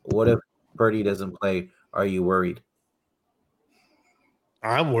asks, what if Purdy doesn't play? Are you worried?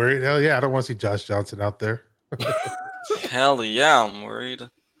 I'm worried. Hell yeah. I don't want to see Josh Johnson out there. Hell yeah, I'm worried.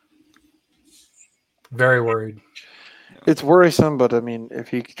 Very worried. It's worrisome, but I mean,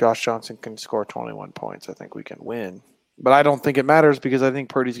 if Josh Johnson can score 21 points, I think we can win. But I don't think it matters because I think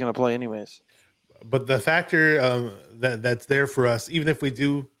Purdy's going to play anyways. But the factor that's there for us, even if we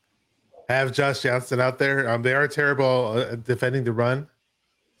do have Josh Johnson out there, they are terrible defending the run.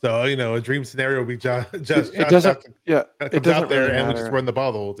 So, a dream scenario would be Josh Johnson comes out there really and we just run the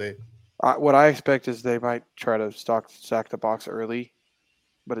ball the whole day. What I expect is they might try to sack the box early,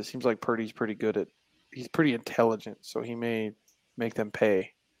 but it seems like Purdy's pretty good he's pretty intelligent, so he may make them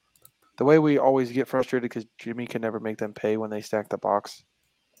pay. The way we always get frustrated because Jimmy can never make them pay when they stack the box.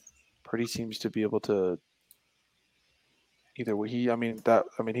 Purdy seems to be able to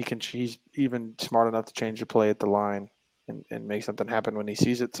he's even smart enough to change the play at the line and make something happen when he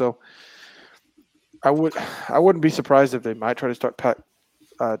sees it. So I wouldn't be surprised if they might try to start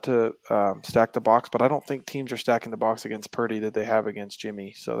stack the box, but I don't think teams are stacking the box against Purdy that they have against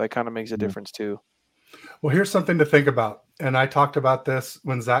Jimmy. So that kind of makes a difference too. Well, here's something to think about. And I talked about this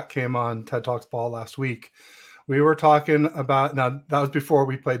when Zach came on TED Talks Ball last week. We were talking about, now that was before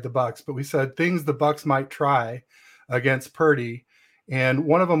we played the Bucs, but we said things the Bucs might try against Purdy. And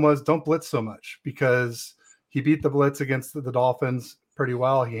one of them was don't blitz so much, because he beat the blitz against the Dolphins pretty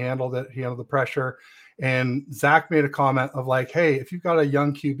well. He handled it. He handled the pressure. And Zach made a comment of like, hey, if you've got a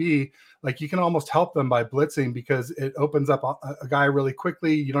young QB, like you can almost help them by blitzing because it opens up a guy really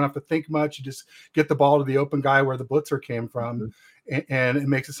quickly. You don't have to think much. You just get the ball to the open guy where the blitzer came from, and it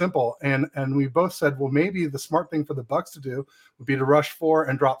makes it simple. And we both said, well, maybe the smart thing for the Bucs to do would be to rush 4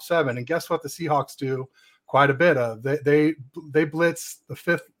 and drop 7. And guess what the Seahawks do quite a bit of? They blitz the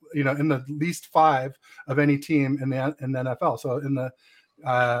fifth, in the least 5 of any team in the NFL. So in the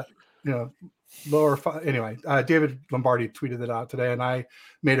lower 5, anyway, David Lombardi tweeted it out today, and I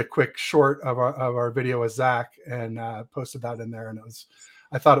made a quick short of our video with Zach and posted that in there. And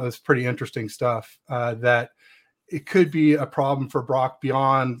I thought it was pretty interesting stuff, that it could be a problem for Brock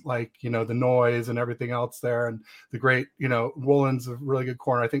beyond the noise and everything else there. And the great, Woolen's a really good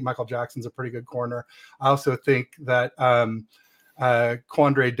corner. I think Michael Jackson's a pretty good corner. I also think that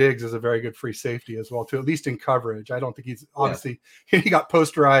Quandre Diggs is a very good free safety as well too, at least in coverage. I don't think he's obviously he got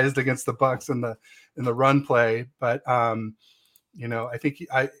posterized against the Bucs in the run play, but I think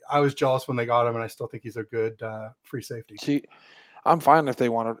I was jealous when they got him, and I still think he's a good free safety. See, I'm fine if they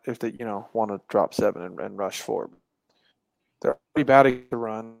want to drop 7 and rush 4. They're pretty bad at the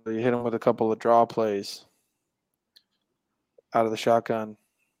run. You hit them with a couple of draw plays out of the shotgun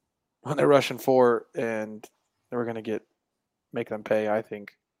when they're rushing 4, and we're going to make them pay. I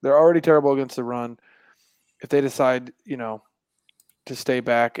think they're already terrible against the run. If they decide, to stay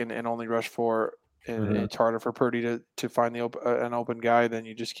back and only rush 4, and it's harder for Purdy to find an open guy, then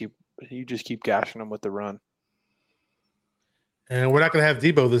you just keep gashing them with the run. And we're not going to have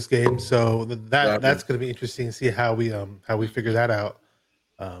Debo this game, so that's going to be interesting to see how we figure that out.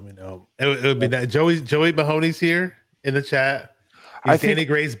 It would be that Joey Mahoney's here in the chat. He's Danny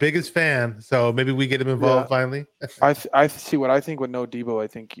Gray's biggest fan, so maybe we get him involved finally. I see what I think with no Debo. I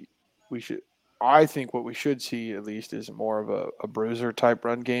think what we should see at least is more of a bruiser type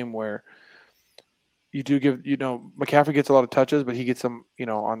run game where you do give McCaffrey gets a lot of touches, but he gets them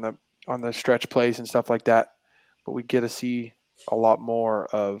on the stretch plays and stuff like that. But we get to see a lot more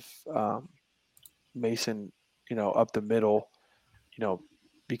of Mason, up the middle,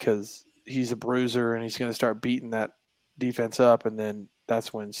 because he's a bruiser and he's going to start beating that defense up, and then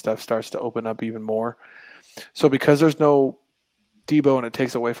that's when stuff starts to open up even more. So because there's no Debo and it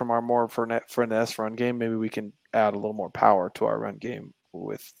takes away from our more finesse run game, maybe we can add a little more power to our run game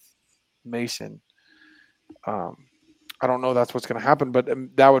with Mason. I don't know that's what's going to happen, but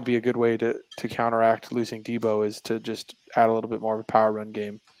that would be a good way to counteract losing Debo, is to just add a little bit more of a power run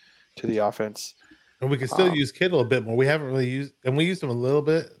game to the offense. And we can still use Kittle a bit more. We haven't really used him a little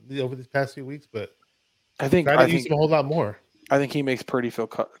bit over these past few weeks, but I think use him a whole lot more. I think he makes Purdy feel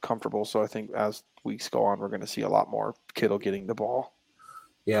comfortable. So I think as weeks go on, we're going to see a lot more Kittle getting the ball.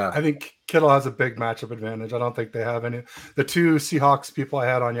 Yeah, I think Kittle has a big matchup advantage. I don't think they have any. The 2 Seahawks people I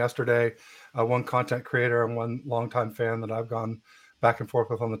had on yesterday, one content creator and one longtime fan that I've gone back and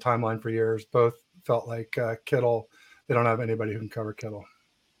forth with on the timeline for years, both felt like Kittle, they don't have anybody who can cover Kittle.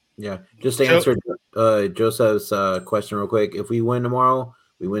 Yeah, just to answer Joseph's question real quick. If we win tomorrow,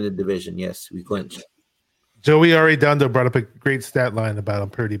 we win the division. Yes, we clinch. Joey Arredondo brought up a great stat line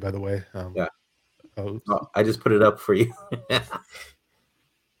about Purdy, by the way. I just put it up for you.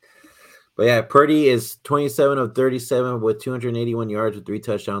 But yeah, Purdy is 27 of 37 with 281 yards with 3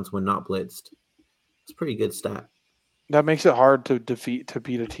 touchdowns when not blitzed. It's a pretty good stat. That makes it hard to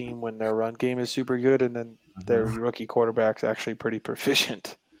beat a team when their run game is super good and then their rookie quarterback's actually pretty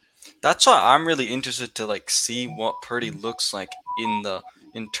proficient. That's why I'm really interested to see what Purdy looks like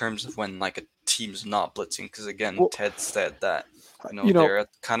in terms of when a teams not blitzing because again, Well, Ted said that you know, they're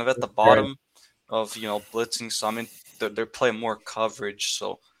kind of at the bottom of blitzing. So I mean, they're playing more coverage.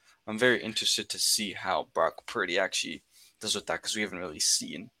 So I'm very interested to see how Brock Purdy actually does with that because we haven't really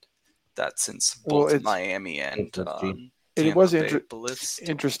seen that since both Miami and it was blitzed.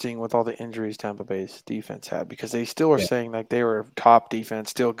 interesting with all the injuries Tampa Bay's defense had because they still are saying like they were top defense,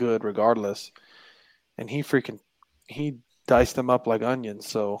 still good regardless, and he diced them up like onions.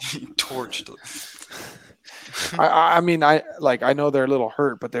 So He torched them. I mean I know they're a little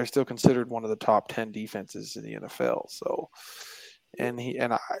hurt, but they're still considered one of the top 10 defenses in the NFL. So and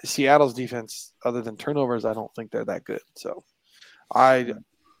Seattle's defense, other than turnovers, I don't think they're that good. So I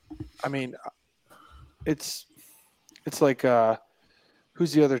mean it's like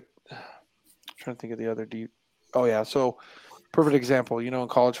who's the other? I'm trying to think of the other deep. Oh yeah, so perfect example. In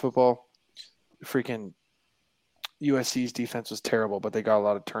college football, freaking USC's defense was terrible, but they got a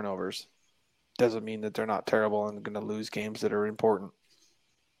lot of turnovers. Doesn't mean that they're not terrible and going to lose games that are important.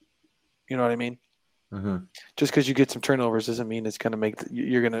 You know what I mean? Mm-hmm. Just because you get some turnovers doesn't mean it's going to make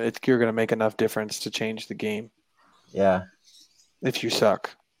you're going to make enough difference to change the game. Yeah. If you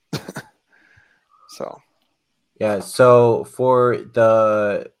suck. So. Yeah, so for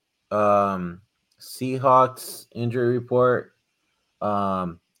the Seahawks injury report,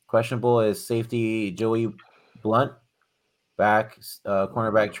 questionable is safety Joey Blunt, back,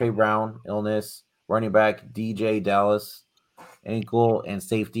 cornerback Trey Brown, illness, running back DJ Dallas, ankle, and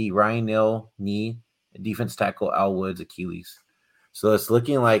safety Ryan Neal, knee, and defense tackle Al Woods, Achilles. So it's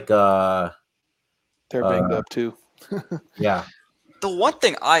looking like they're banged up too. Yeah. The one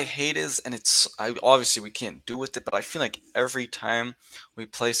thing I hate is, and obviously we can't do with it, but I feel like every time we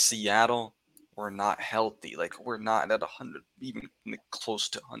play Seattle, we're not healthy. Like we're not at 100, even close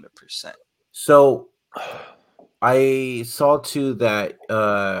to 100%. So I saw too that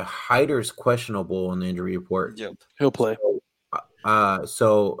Hyder's questionable in the injury report. Yep, he'll play.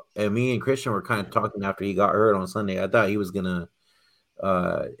 So me and Christian were kind of talking after he got hurt on Sunday. I thought he was gonna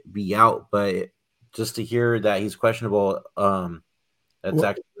be out, but just to hear that he's questionable, that's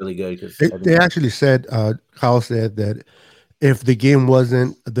actually really good because they actually said, Kyle said that if the game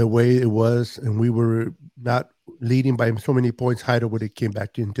wasn't the way it was and we were not leading by so many points, Hyder would have came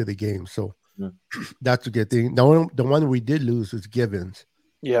back into the game. So that's a good thing. The one we did lose was Givens.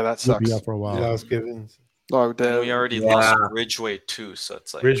 Yeah, that sucks. He'll be out for a while. Yeah, that was Givens. Oh, we already lost Ridgeway too, so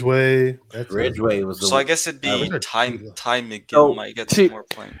it's like Ridgeway. Ridgeway was. So I guess it'd be Ty McGill might get some more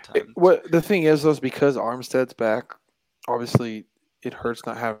playing time. What the thing is, though, is because Armstead's back. Obviously, it hurts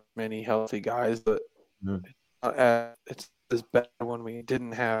not having many healthy guys, but it's as bad when we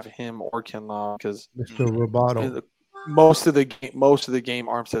didn't have him or Kinlaw because Mr. Roboto. Most of the game,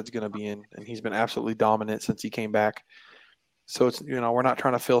 Armstead's going to be in, and he's been absolutely dominant since he came back. So it's we're not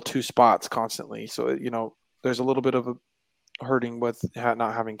trying to fill two spots constantly. So there's a little bit of a hurting with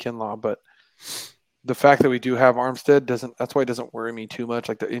not having Kinlaw, but the fact that we do have Armstead that's why it doesn't worry me too much.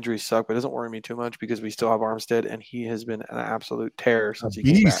 Like the injuries suck, but it doesn't worry me too much because we still have Armstead and he has been an absolute terror since he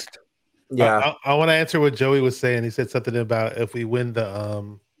came back. Yeah. I want to answer what Joey was saying. He said something about if we win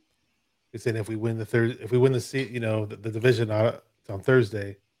the the division on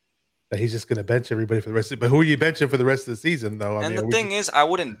Thursday, that he's just going to bench everybody for the rest of it. But who are you benching for the rest of the season, though? The thing is, I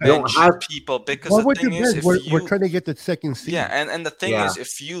wouldn't bench people because the thing is, we're trying to get the second seed. Yeah, and the thing is,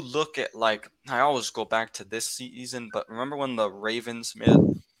 if you look at, like, I always go back to this season, but remember when the Ravens made,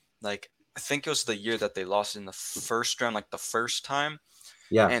 like, I think it was the year that they lost in the first round, like the first time.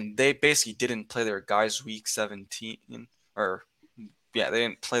 Yeah. And they basically didn't play their guys week 17, they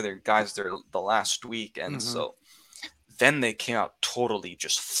didn't play their guys the last week, and so then they came out totally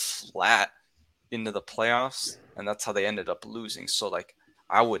just flat into the playoffs, and that's how they ended up losing. So, like,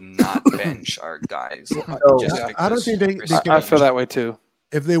 I would not bench our guys. I don't think they can. I feel that way too.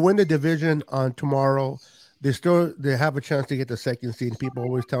 If they win the division on tomorrow, they have a chance to get the second seed. People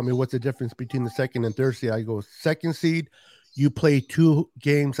always tell me what's the difference between the second and third seed. I go, second seed, you play 2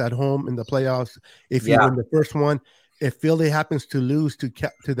 games at home in the playoffs. If you win the first one, if Philly happens to lose to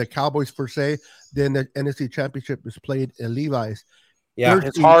the Cowboys per se, then the NFC Championship is played at Levi's. Yeah,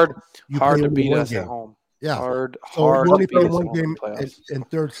 it's hard to beat us at home. Yeah, hard. So you only play one game in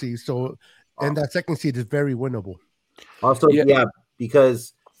third seed. So, and that second seed is very winnable. Also,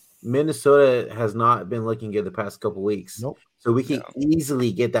 because Minnesota has not been looking good the past couple weeks. Nope. So we can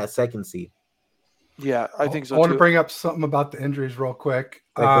easily get that second seed. Yeah, I think so. I want to bring up something about the injuries real quick.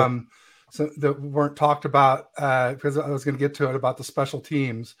 So that weren't talked about because I was going to get to it about the special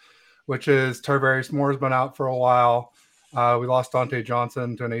teams, which is Tarvarius Moore's been out for a while. We lost Dante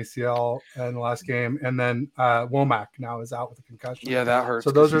Johnson to an ACL in the last game, and then Womack now is out with a concussion. Yeah, that hurts.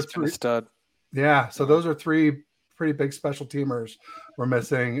 So those are 3 stud. Yeah, so those are three pretty big special teamers we're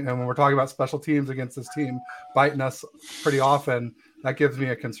missing. And when we're talking about special teams against this team biting us pretty often, that gives me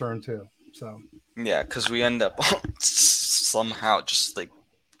a concern too. So Yeah, because we end up somehow just like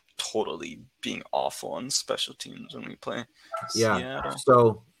totally being awful on special teams when we play Yeah. Seattle.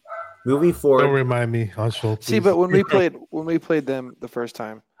 So moving Don't forward, remind me, Anshul, please. See, but when we played them the first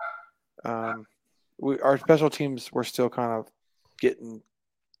time, our special teams were still kind of getting,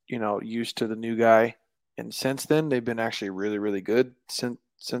 used to the new guy, and since then they've been actually really, really good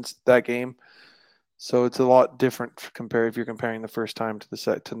since that game. So it's a lot different if you're comparing the first time to the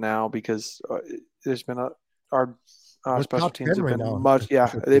set to now, because there's been our We're special top teams 10 have right been now.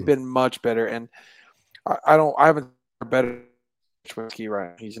 they've been much better, and I haven't better Whiskey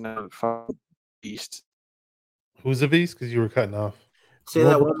right. He's a fucking beast. Who's the beast? Because you were cutting off. say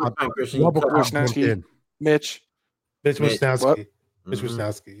that one more time, Christian. You cut Robocop off. jumped in. Mitch. Mitch Mitch. Wisnowski. What? Mitch Mhm.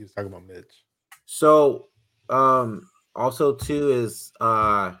 Wisnowski. He was talking about Mitch. So, also too is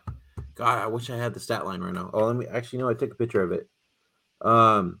God, I wish I had the stat line right now. Oh, let me actually no, I took a picture of it.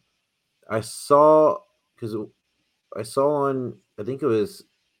 I saw on I think it was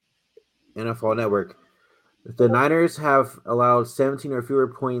NFL Network. The Niners have allowed 17 or fewer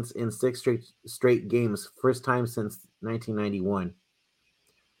points in 6 straight games, first time since 1991.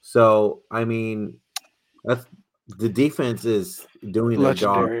 So, I mean, that's the defense is doing their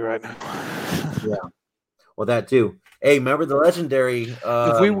job. Legendary right now. Yeah. Well, that too. Hey, remember the legendary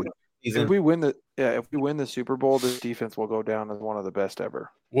If we season? if we win the Super Bowl, this defense will go down as one of the best ever.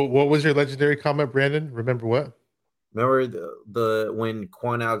 What was your legendary comment, Brandon? Remember what? Remember the when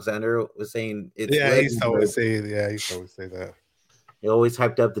Quan Alexander was saying it's Yeah, he used to legendary. always say. Yeah, he used to always say that. He always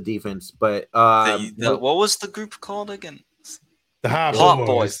hyped up the defense, but What was the group called again? The Hot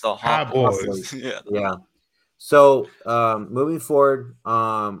Boys. The Hot Boys. Yeah. yeah. So moving forward,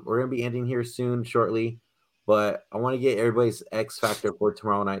 we're gonna be ending here soon, shortly, but I want to get everybody's X factor for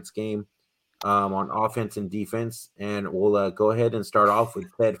tomorrow night's game on offense and defense, and we'll go ahead and start off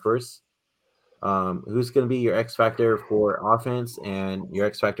with Ted first. Who's going to be your X factor for offense and your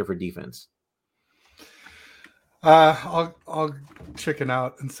X factor for defense? I'll chicken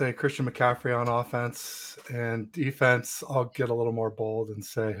out and say Christian McCaffrey on offense, and defense I'll get a little more bold and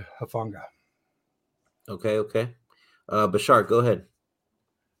say Hufanga. Okay. Bashar, go ahead.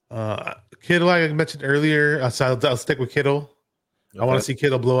 Kittle, like I mentioned earlier, so I'll stick with Kittle. I want to see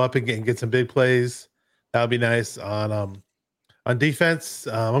Kittle blow up and get some big plays. That would be nice. On defense,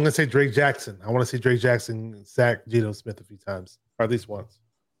 I'm going to say Drake Jackson. I want to see Drake Jackson sack Geno Smith a few times, or at least once.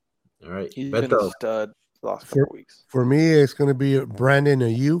 All right. He's been a stud the last couple weeks. For me, it's going to be Brandon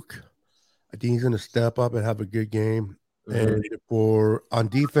Ayuk. I think he's going to step up and have a good game. And on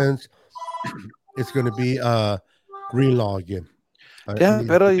defense, it's going to be Greenlaw again. Damn it,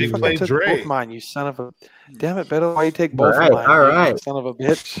 Beto, you fucking took Drake. both mine, you son of a... Damn it, Beto, why you take both of mine? All right. You son of a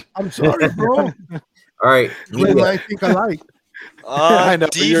bitch. I'm sorry, bro. All right. I think I like. I know,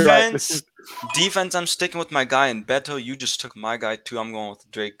 you're right. Defense, I'm sticking with my guy. And Beto, you just took my guy too. I'm going with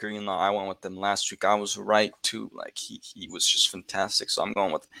Drake Greenlaw. I went with them last week. I was right too. Like he was just fantastic. So I'm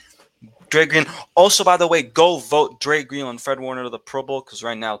going with Drake Green. Also, by the way, go vote Drake Greenlaw and Fred Warner to the Pro Bowl, because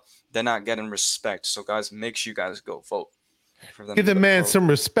right now they're not getting respect. So guys, make sure you guys go vote for them. Give the man some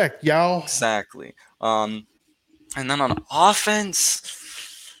respect, y'all. Exactly. And then on offense,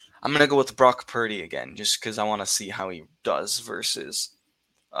 I'm gonna go with Brock Purdy again, just because I want to see how he does versus,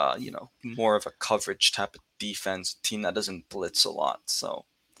 more of a coverage type of defense team that doesn't blitz a lot. So,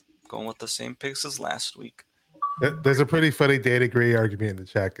 going with the same picks as last week. There's a pretty funny Danny Gray argument in the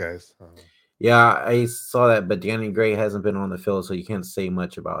chat, guys. Yeah, I saw that, but Danny Gray hasn't been on the field, so you can't say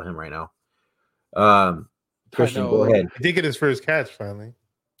much about him right now. Christian, go ahead. He did get his first catch finally.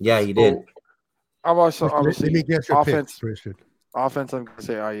 Yeah, he did. I'm also Let obviously me guess your offense. pick, Christian. Offense, I'm going to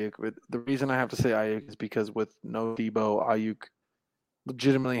say Ayuk. But the reason I have to say Ayuk is because with no Debo, Ayuk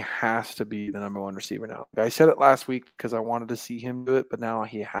legitimately has to be the number one receiver now. I said it last week because I wanted to see him do it, but now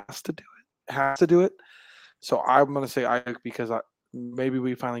he has to do it. So I'm going to say Ayuk because maybe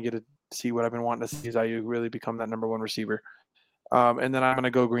we finally get to see what I've been wanting to see is Ayuk really become that number one receiver. And then I'm going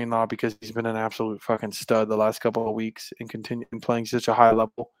to go Greenlaw because he's been an absolute fucking stud the last couple of weeks and continue playing such a high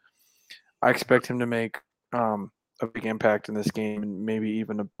level. I expect him to make a big impact in this game, and maybe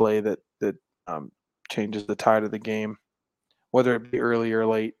even a play that changes the tide of the game, whether it be early or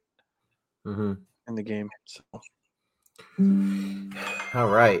late in the game. So. All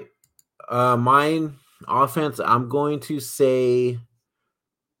right. Mine offense, I'm going to say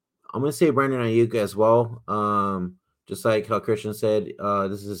Brandon Ayuk as well. Just like how Christian said,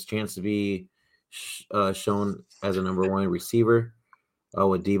 this is his chance to be shown as a number one receiver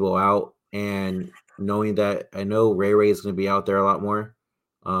with Debo out. and knowing that I know Ray is going to be out there a lot more.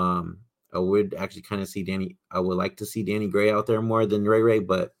 I would actually kind of see Danny. I would like to see Danny Gray out there more than Ray,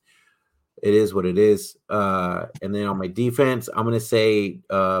 but it is what it is. And then on my defense, I'm going to say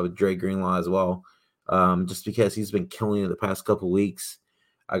Dre Greenlaw as well, just because he's been killing it the past couple of weeks.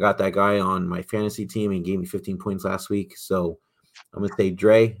 I got that guy on my fantasy team and gave me 15 points last week. So I'm going to say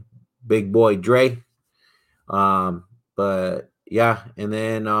Dre, big boy Dre. But yeah, and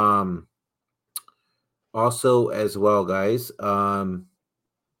then also as well, guys, God,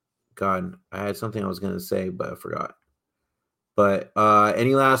 I had something I was going to say, but I forgot. But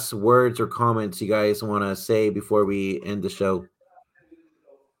any last words or comments you guys want to say before we end the show?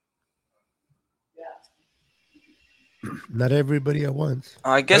 Not everybody at once.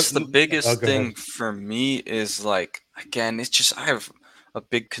 I guess the biggest thing for me is, like, again, it's just I have a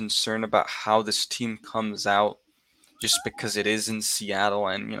big concern about how this team comes out, just because it is in Seattle,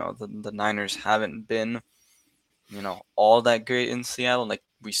 and the Niners haven't been all that great in Seattle. Like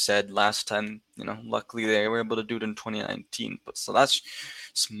we said last time, luckily they were able to do it in 2019. But so that's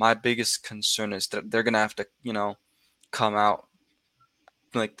just my biggest concern, is that they're gonna have to come out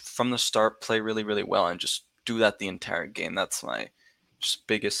like from the start, play really, really well, and just do that the entire game. That's my just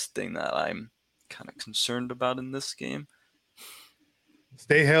biggest thing that I'm kind of concerned about in this game.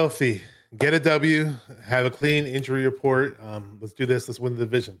 Stay healthy, get a W, have a clean injury report. Let's do this. Let's win the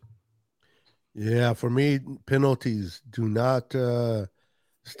division. Yeah, for me, penalties. Do not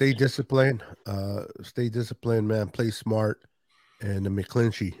stay disciplined. Stay disciplined, man. Play smart. And the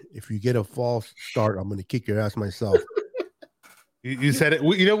McClinchy, if you get a false start, I'm going to kick your ass myself. You said it.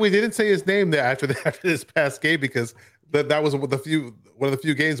 We didn't say his name there after this past game, because that was one of the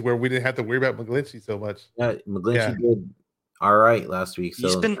few games where we didn't have to worry about McGlinchey so much. Yeah, McGlinchey did all right last week. So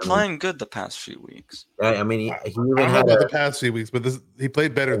he's been playing good the past few weeks. Yeah, I mean, he even I don't know about the past few weeks, but he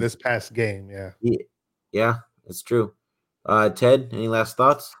played better this past game. Yeah, it's true. Ted, any last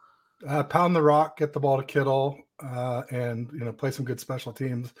thoughts? Pound the rock, get the ball to Kittle, and play some good special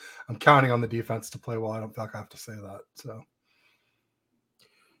teams. I'm counting on the defense to play well. I don't feel like I have to say that. So,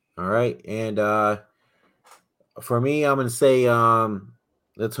 all right, and for me, I'm gonna say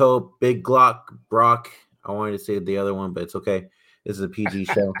let's hope Big Glock Brock. I wanted to say the other one, but it's okay. This is a PG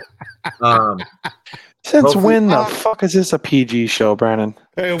show. Since when the fuck is this a PG show, Brandon?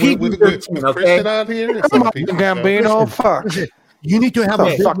 Hey, with Christian on here. Come on, Gambino. Fuck. You need to have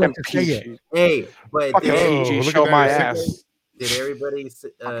a fucking PG. Hey, but fucking PG show my ass. Did everybody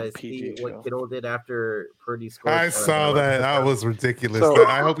see what Kittle did after Purdy scored? I saw that. That was ridiculous. So,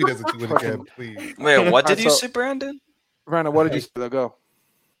 I hope he doesn't do it again, please. Wait, what did you say, Brandon? Brandon, what did you say? Go.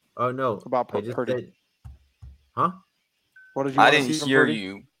 Oh no, about Purdy. Said, huh? What did you? I didn't hear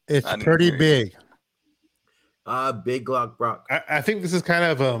you. It's pretty big. Big Glock Brock. I think this is kind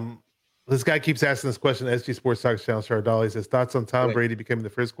of this guy keeps asking this question. SG Sports Talk channel. Shardali says thoughts on Tom Brady becoming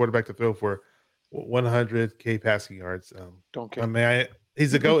the first quarterback to throw for 100K passing yards. Don't care. I mean,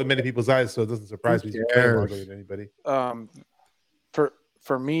 he's a GOAT in many people's eyes, so it doesn't surprise me. He's longer than anybody.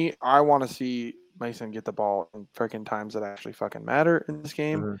 For me, I want to see Mason get the ball in freaking times that actually fucking matter in this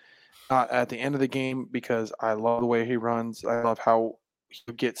game. At the end of the game, because I love the way he runs. I love how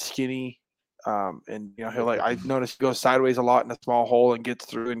he gets skinny. And he'll I noticed he goes sideways a lot in a small hole and gets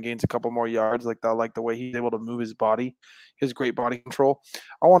through and gains a couple more yards. I like the way he's able to move his body, his great body control.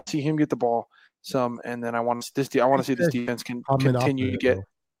 I want to see him get the ball some, and then I want to see this defense continue to get.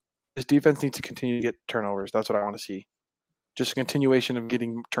 This defense needs to continue to get turnovers. That's what I want to see. Just a continuation of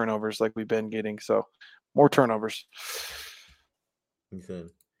getting turnovers like we've been getting. So more turnovers. Okay.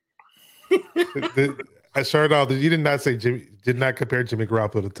 Shardal, you did not say Jimmy. Did not compare Jimmy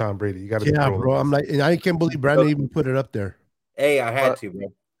Garoppolo to Tom Brady. You got to bro. I'm like, and I can't believe Brandon even put it up there. Hey, I had to,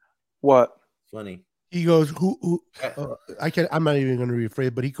 bro. What? Funny. He goes, who I'm not even going to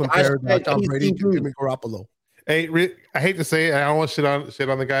rephrase, but he compared Tom Brady to Jimmy Garoppolo. Hey, I hate to say it, I don't want shit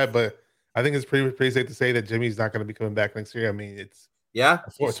on the guy, but I think it's pretty safe to say that Jimmy's not going to be coming back next year. I mean, it's a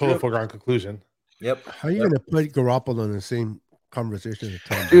total foregone conclusion. Yep. How are you going to put Garoppolo in the same conversation as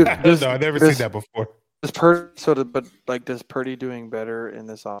Tom? Dude, no, I've never seen that before. Does Purdy doing better in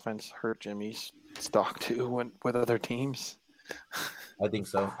this offense hurt Jimmy's stock too with other teams? I think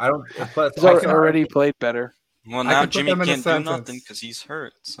so. I don't. Plus, he's already played better. Well, now Jimmy can't do nothing because he's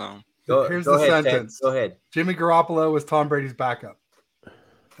hurt. So here's the ahead, sentence. Ted. Go ahead. Jimmy Garoppolo was Tom Brady's backup.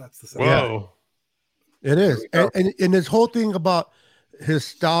 That's the sentence. Whoa. It is, and this whole thing about his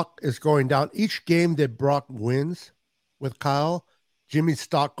stock is going down. Each game that Brock wins with Kyle, Jimmy's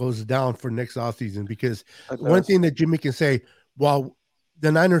stock goes down for next offseason, because one thing that Jimmy can say, well,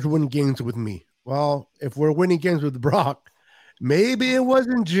 the Niners win games with me. Well, if we're winning games with Brock, maybe it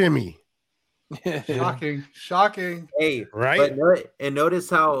wasn't Jimmy. Shocking. Hey, Right? And notice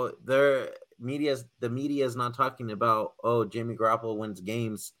how the media is not talking about Jimmy Garoppolo wins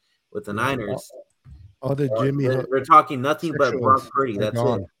games with the Niners. Oh, the Jimmy. We're talking nothing but Brock Purdy. That's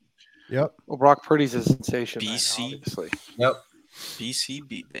gone. it. Yep. Well, Brock Purdy's a sensation. BC. Right now, obviously. Yep.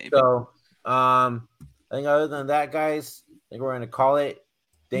 BCB, baby. So, I think other than that, guys, I think we're going to call it.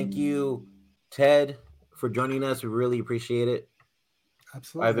 Thank you, Ted, for joining us. We really appreciate it.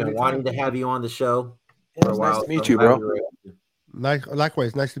 Absolutely. I've been wanting to have you on the show Yeah, for a while. nice to meet you, bro.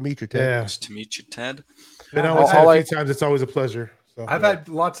 Likewise, nice to meet you, Ted. Yeah. Nice to meet you, Ted. Been on a few times. It's always a pleasure. So, I've had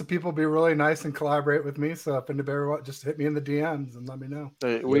lots of people be really nice and collaborate with me. So if anybody just hit me in the DMs and let me know.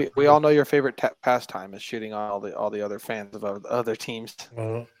 We all know your favorite pastime is shooting on all the other fans of other teams.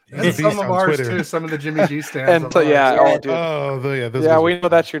 And some of ours too. Some of the Jimmy G stands. And so, yeah, Oh, dude. Yeah, we know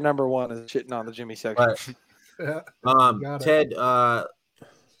that's your number one is shitting on the Jimmy section. Ted,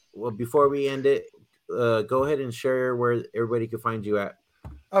 well, before we end it, go ahead and share where everybody can find you at.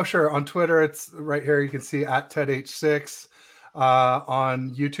 Oh, sure. On Twitter, it's right here. You can see at TedH6.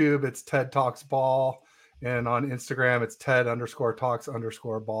 On YouTube, it's Ted Talks Ball. And on Instagram, it's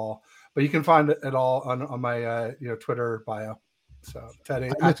Ted_Talks_ball. But you can find it all on my Twitter bio. So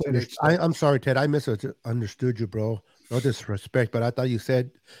I'm sorry, Ted. I misunderstood you, bro. No disrespect, but I thought you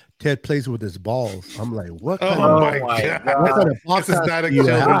said Ted plays with his balls. I'm like, what? Oh my God. This is not a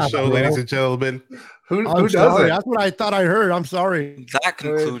children's show, ladies and gentlemen. Who does it? That's what I thought I heard. I'm sorry. That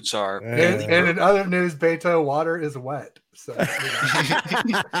concludes our. And in other news, Beto, water is wet. So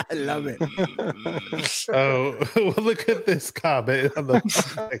I love it. Oh, well, look at this comment. I'm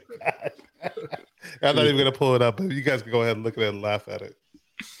not even gonna pull it up, but you guys can go ahead and look at it and laugh at it.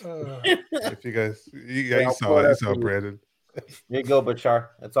 If you guys, you saw it. You saw Brandon. There you go, Bashar.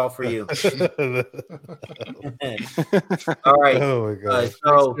 That's all for you. All right. Oh my God.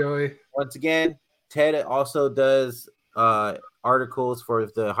 So Joey. once again, Ted also does articles for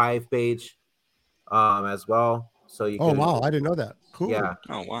the Hive page as well. So you. Oh wow, I didn't know that. Cool. Yeah.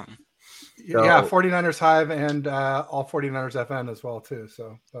 Oh wow. Yeah, 49ers Hive and all 49ers FN as well too.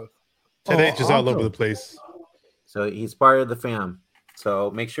 So both. Ted H is all over the place. So he's part of the fam.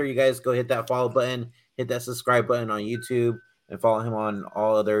 So make sure you guys go hit that follow button, hit that subscribe button on YouTube, and follow him on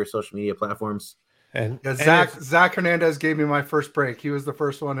all other social media platforms. And Zach Hernandez gave me my first break. He was the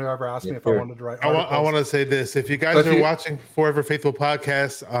first one who ever asked me if I wanted to write articles. I want to say this. If you guys are watching Forever Faithful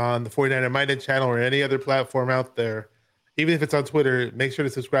podcast on the 49er Minded channel or any other platform out there, even if it's on Twitter, make sure to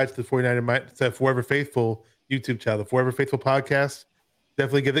subscribe to the 49er Forever Faithful YouTube channel, the Forever Faithful podcast.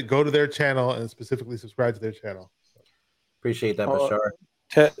 Definitely go to their channel and specifically subscribe to their channel. Appreciate that, Bashar.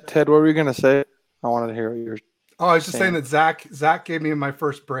 Ted, what were you going to say? I wanted to hear what you're I was just saying that Zach gave me my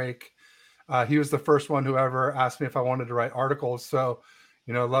first break. He was the first one who ever asked me if I wanted to write articles. So,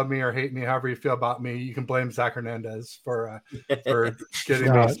 love me or hate me, however you feel about me, you can blame Zach Hernandez for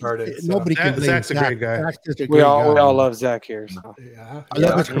getting me started. So. Nobody can blame Zach's a great guy. We all love Zach here. So. Yeah, I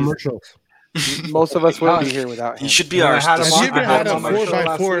love his commercials. Most of us will be here without him. He should be our. Have you ever had a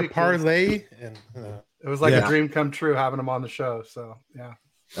 4x4 parlay? It was like a dream come true having him on the show. So yeah,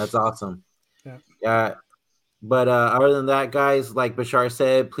 that's awesome. Yeah. But other than that, guys, like Bashar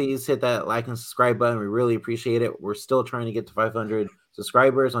said, please hit that like and subscribe button. We really appreciate it. We're still trying to get to 500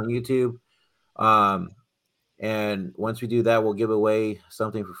 subscribers on YouTube. And once we do that, we'll give away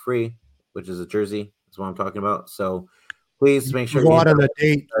something for free, which is a jersey. That's what I'm talking about. So please make sure you go out on a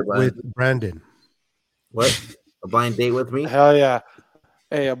date with Brandon. What? A blind date with me? Hell yeah.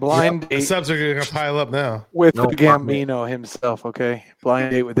 Hey, a blind date. The subs are going to pile up now. With the Gambino himself, okay? Blind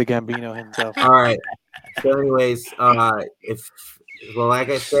date with the Gambino himself. All right. So anyways, like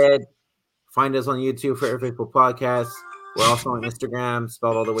I said, find us on YouTube for Forever Faithful Podcast. We're also on Instagram,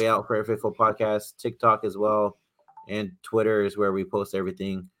 spelled all the way out, Forever Faithful Podcast, TikTok as well, and Twitter is where we post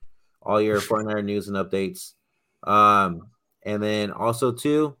everything, all your 49er news and updates. And then also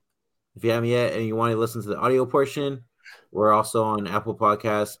too, if you haven't yet and you want to listen to the audio portion, we're also on Apple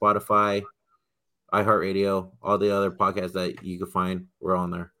Podcasts, Spotify, iHeartRadio, all the other podcasts that you can find. We're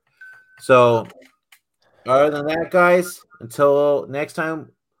on there. So other than that, guys, until next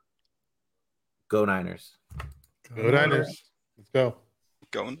time, go Niners. Go Niners. Let's go.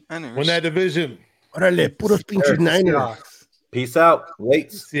 Go Niners. Win that division. Órale, puros pinches Niners. Peace out.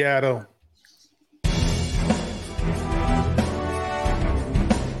 Wait. Seattle.